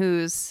person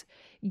who's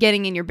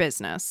getting in your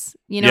business.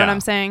 You know what I'm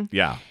saying?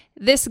 Yeah.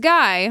 This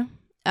guy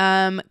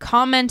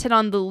commented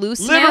on the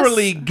looseness.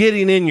 Literally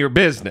getting in your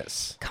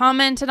business.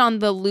 Commented on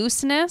the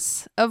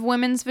looseness of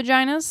women's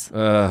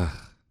vaginas.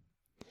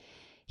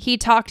 He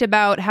talked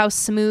about how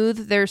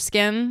smooth their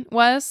skin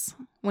was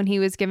when he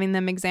was giving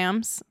them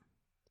exams.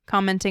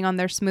 Commenting on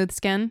their smooth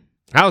skin.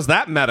 How's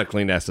that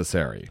medically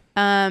necessary?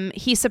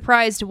 He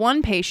surprised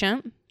one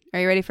patient. Are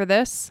you ready for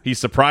this? He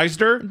surprised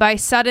her? By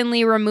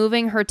suddenly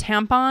removing her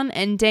tampon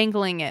and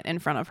dangling it in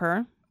front of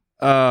her.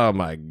 Oh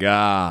my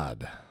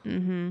God.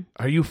 Mm-hmm.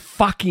 Are you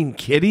fucking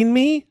kidding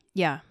me?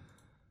 Yeah.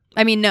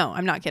 I mean, no,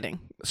 I'm not kidding.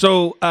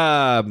 So,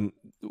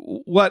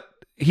 what?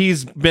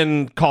 He's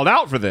been called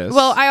out for this.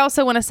 Well, I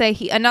also want to say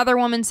another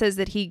woman says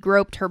that he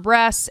groped her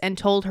breasts and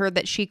told her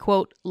that she,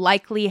 quote,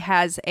 likely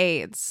has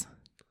AIDS.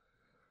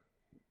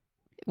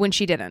 When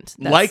she didn't.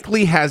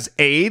 Likely has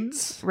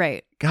AIDS?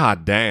 Right.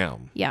 God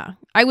damn. Yeah.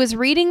 I was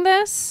reading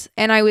this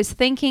and I was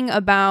thinking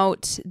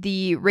about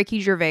the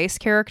Ricky Gervais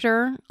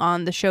character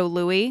on the show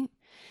Louie,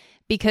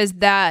 because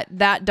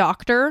that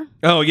doctor.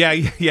 Oh, yeah,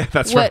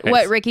 that's right.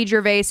 What Ricky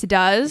Gervais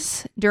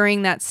does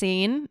during that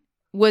scene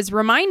was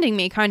reminding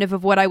me kind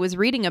of what I was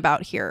reading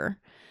about here.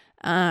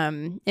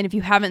 And if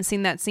you haven't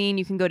seen that scene,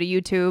 you can go to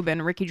YouTube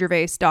and Ricky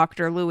Gervais,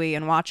 Dr. Louie,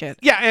 and watch it.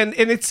 Yeah, and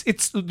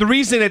it's the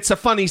reason it's a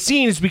funny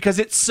scene is because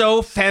it's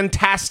so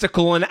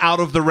fantastical and out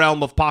of the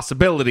realm of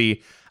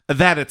possibility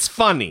that it's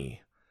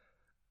funny.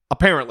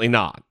 Apparently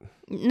not.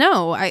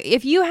 No,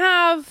 if you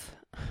have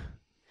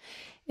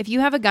If you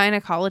have a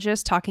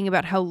gynecologist talking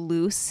about how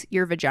loose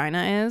your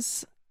vagina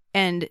is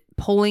and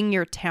pulling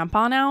your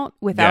tampon out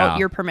without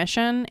your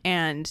permission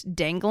and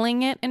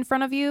dangling it in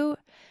front of you,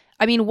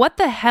 I mean, what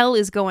the hell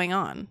is going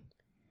on?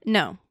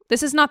 No,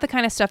 this is not the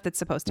kind of stuff that's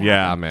supposed to happen.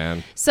 Yeah,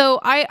 man. So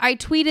I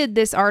tweeted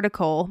this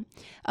article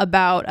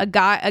about a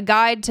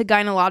guide to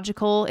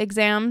gynecological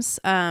exams.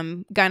 What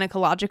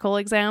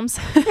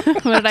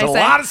did I say? A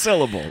lot of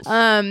syllables.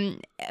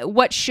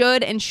 What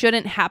should and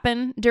shouldn't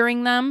happen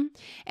during them.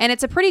 And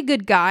it's a pretty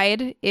good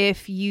guide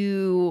if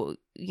you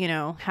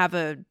have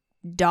a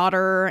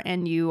daughter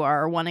and you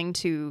are wanting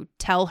to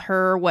tell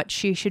her what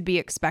she should be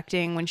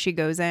expecting when she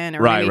goes in,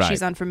 or maybe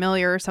she's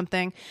unfamiliar or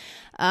something.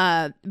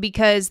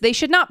 Because they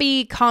should not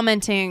be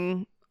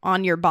commenting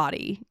on your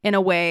body in a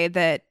way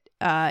that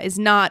is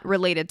not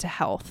related to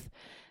health.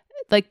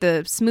 Like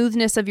the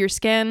smoothness of your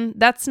skin,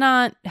 that's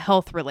not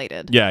health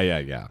related. Yeah.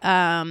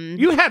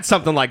 You had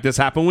something like this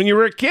happen when you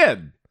were a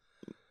kid.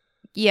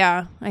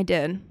 Yeah, I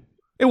did.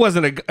 It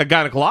wasn't a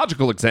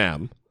gynecological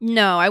exam.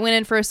 No, I went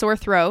in for a sore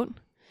throat,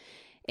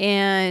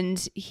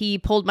 and he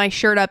pulled my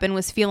shirt up and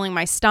was feeling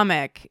my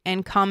stomach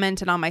and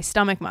commented on my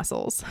stomach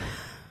muscles.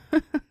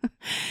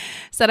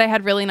 Said I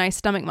had really nice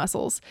stomach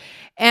muscles.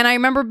 And I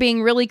remember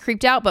being really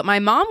creeped out, but my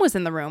mom was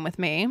in the room with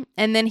me.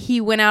 And then he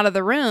went out of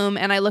the room,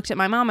 and I looked at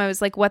my mom. I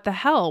was like, what the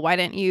hell? Why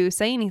didn't you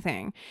say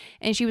anything?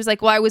 And she was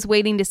like, well, I was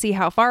waiting to see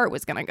how far it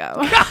was going to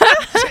go.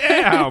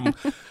 Damn.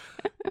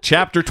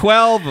 Chapter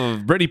 12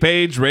 of Brittany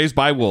Page, Raised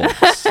by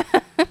Wolves.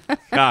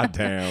 God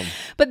damn.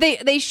 But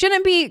they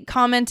shouldn't be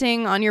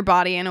commenting on your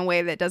body in a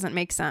way that doesn't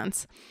make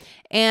sense.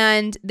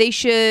 And they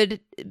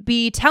should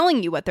be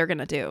telling you what they're going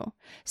to do.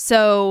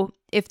 So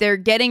if they're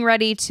getting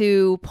ready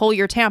to pull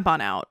your tampon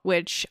out,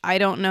 which I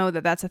don't know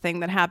that that's a thing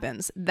that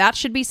happens, that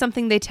should be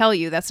something they tell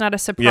you. That's not a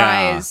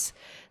surprise.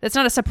 Yeah. That's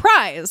not a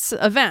surprise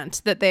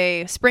event that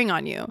they spring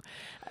on you.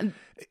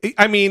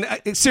 I mean,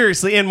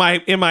 seriously, in my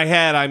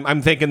head,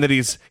 I'm thinking that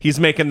he's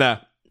making the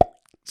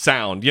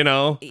sound,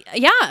 Yeah.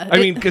 I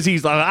mean, because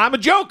he's like, I'm a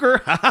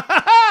joker.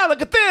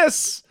 Look at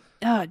this.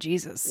 Oh,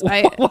 Jesus.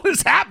 What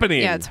is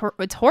happening? Yeah,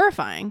 it's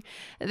horrifying.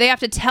 They have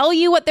to tell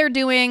you what they're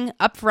doing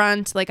up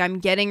front. Like, I'm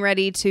getting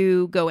ready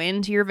to go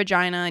into your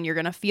vagina and you're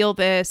going to feel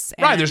this.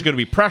 Right. There's going to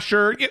be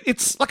pressure.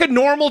 It's like a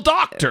normal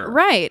doctor.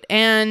 Right.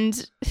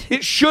 And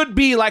it should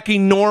be like a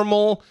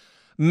normal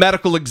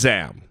medical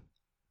exam.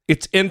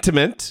 It's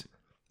intimate,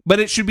 but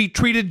it should be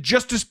treated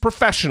just as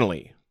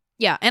professionally.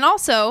 Yeah. And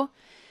also,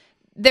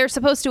 they're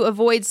supposed to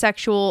avoid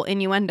sexual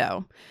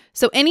innuendo.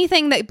 So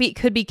anything that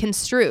could be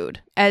construed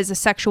as a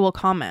sexual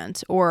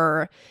comment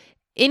or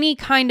any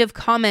kind of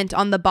comment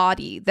on the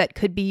body that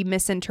could be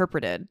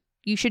misinterpreted,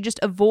 you should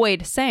just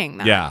avoid saying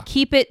that. Yeah.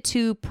 Keep it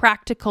to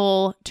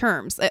practical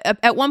terms.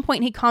 At one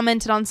point, he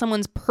commented on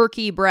someone's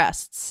perky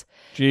breasts.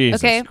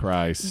 Jesus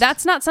Christ.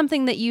 That's not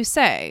something that you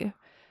say.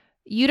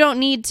 You don't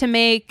need to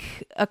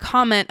make a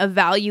comment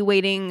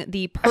evaluating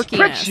the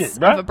perkiness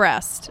of a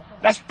breast.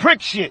 That's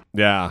prick shit.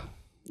 Yeah.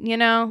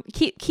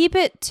 Keep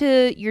it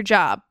to your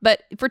job.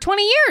 But for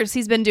 20 years,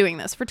 he's been doing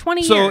this. For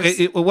 20 years.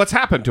 So what's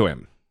happened to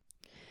him?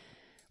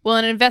 Well,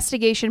 an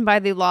investigation by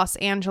the Los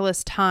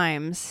Angeles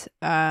Times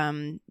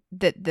that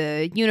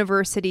the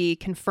university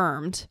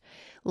confirmed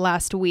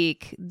last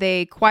week,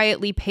 they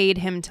quietly paid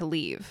him to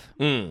leave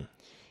in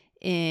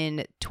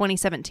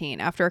 2017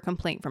 after a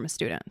complaint from a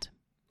student.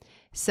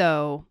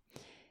 So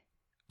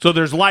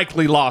there's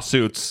likely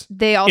lawsuits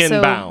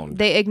inbound.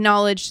 They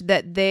acknowledged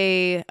that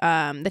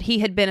that he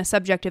had been a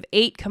subject of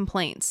 8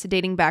 complaints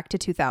dating back to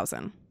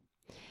 2000.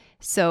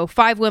 So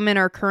 5 women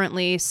are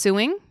currently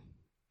suing.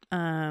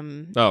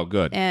 Oh,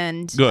 good.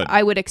 And good.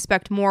 I would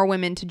expect more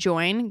women to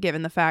join,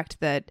 given the fact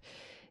that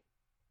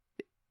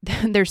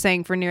they're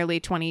saying for nearly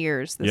 20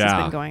 years this has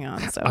been going on.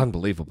 So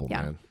unbelievable,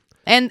 man.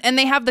 And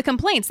they have the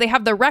complaints. They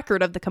have the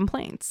record of the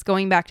complaints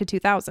going back to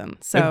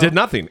 2000. So and did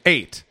nothing.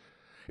 8.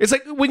 It's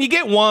like when you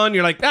get 1,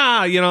 you're like,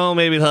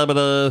 maybe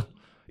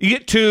you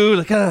get 2,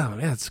 like, oh,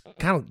 yeah, it's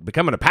kind of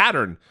becoming a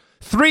pattern.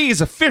 3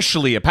 is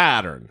officially a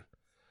pattern.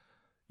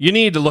 You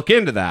need to look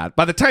into that.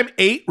 By the time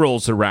 8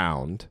 rolls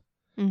around,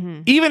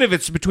 even if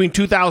it's between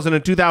 2000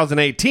 and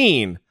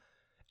 2018,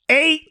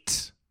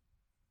 8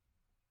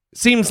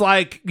 seems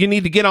like you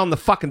need to get on the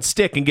fucking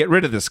stick and get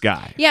rid of this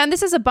guy. Yeah, and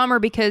this is a bummer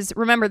because,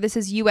 remember, this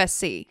is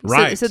USC.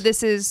 Right. So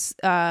this is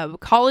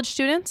college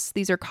students.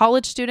 These are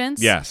college students.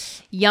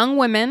 Yes. Young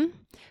women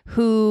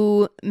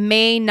who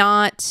may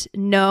not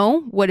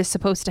know what is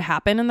supposed to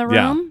happen in the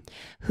room,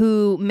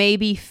 who may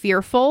be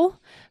fearful,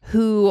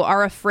 who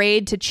are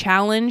afraid to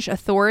challenge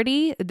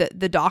authority,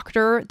 the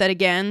doctor, that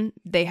again,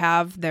 they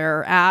have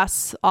their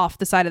ass off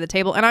the side of the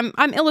table. And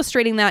I'm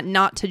illustrating that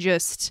not to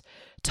just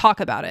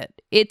talk about it.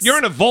 You're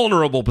in a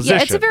vulnerable position.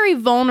 Yeah, it's a very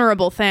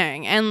vulnerable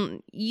thing.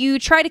 And you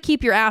try to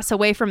keep your ass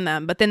away from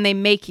them, but then they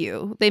make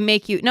you,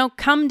 no,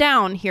 come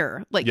down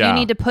here. Like, you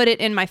need to put it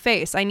in my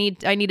face. I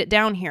need it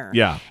down here.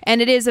 Yeah.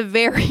 And it is a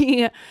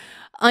very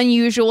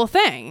unusual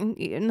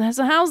thing.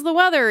 So how's the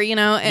weather?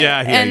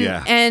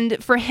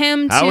 And for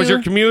him to... How was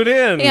your commute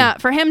in? Yeah,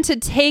 for him to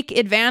take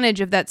advantage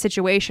of that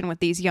situation with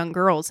these young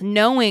girls,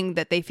 knowing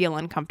that they feel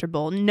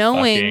uncomfortable,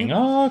 knowing... Fucking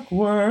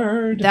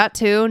awkward. That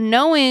too,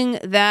 knowing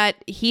that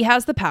he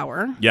has the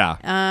power.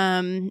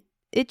 Yeah.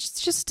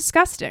 It's just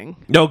disgusting.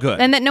 No good.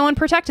 And that no one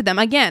protected them.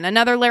 Again,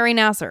 another Larry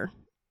Nassar.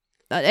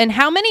 And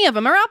how many of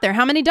them are out there?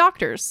 How many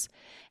doctors?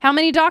 How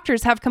many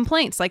doctors have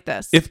complaints like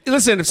this?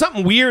 If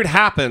something weird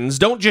happens,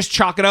 don't just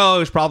chalk it,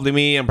 oh, it's probably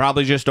me. I'm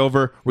probably just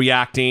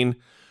overreacting.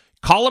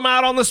 Call them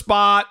out on the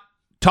spot.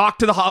 Talk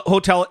to the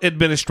hotel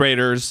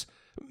administrators.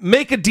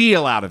 Make a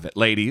deal out of it,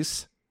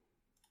 ladies.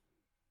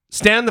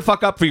 Stand the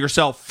fuck up for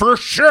yourself for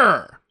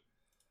sure.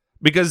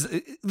 Because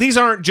these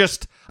aren't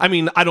just, I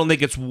don't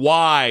think it's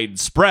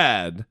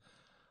widespread,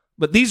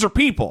 but these are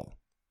people.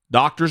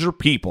 Doctors are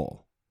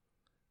people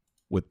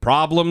with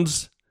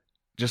problems,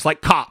 just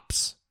like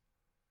cops.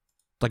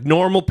 Like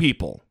normal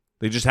people.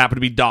 They just happen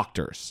to be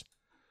doctors.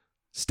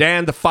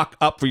 Stand the fuck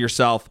up for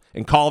yourself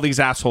and call these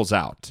assholes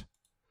out.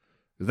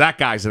 That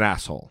guy's an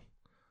asshole.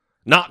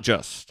 Not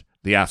just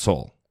the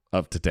asshole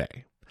of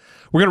today.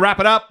 We're going to wrap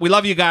it up. We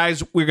love you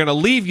guys. We're going to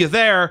leave you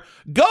there.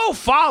 Go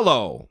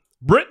follow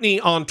Brittany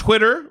on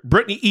Twitter,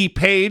 Brittany E.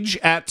 Page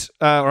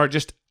or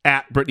just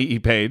at Brittany E.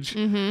 Page.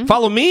 Mm-hmm.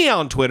 Follow me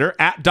on Twitter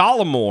at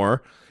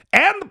Dollamore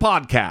and the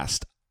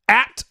podcast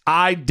at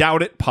I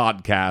Doubt It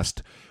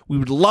Podcast. We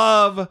would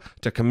love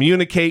to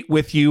communicate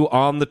with you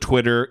on the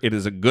Twitter. It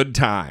is a good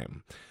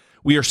time.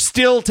 We are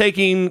still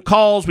taking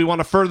calls. We want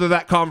to further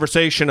that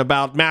conversation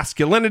about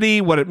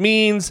masculinity, what it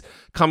means,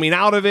 coming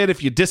out of it.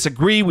 If you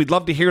disagree, we'd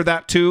love to hear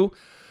that too.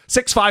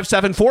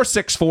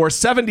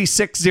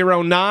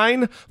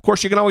 657-464-7609. Of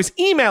course, you can always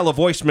email a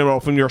voice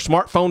memo from your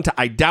smartphone to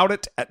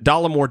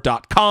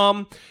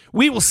idoubtit@dollamore.com.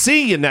 We will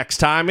see you next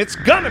time. It's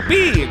going to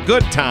be a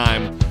good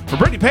time. For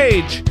Brittany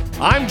Page,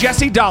 I'm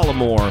Jesse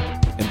Dollamore,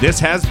 and this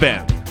has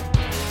been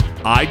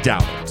I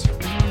Doubt It.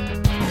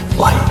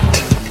 Light.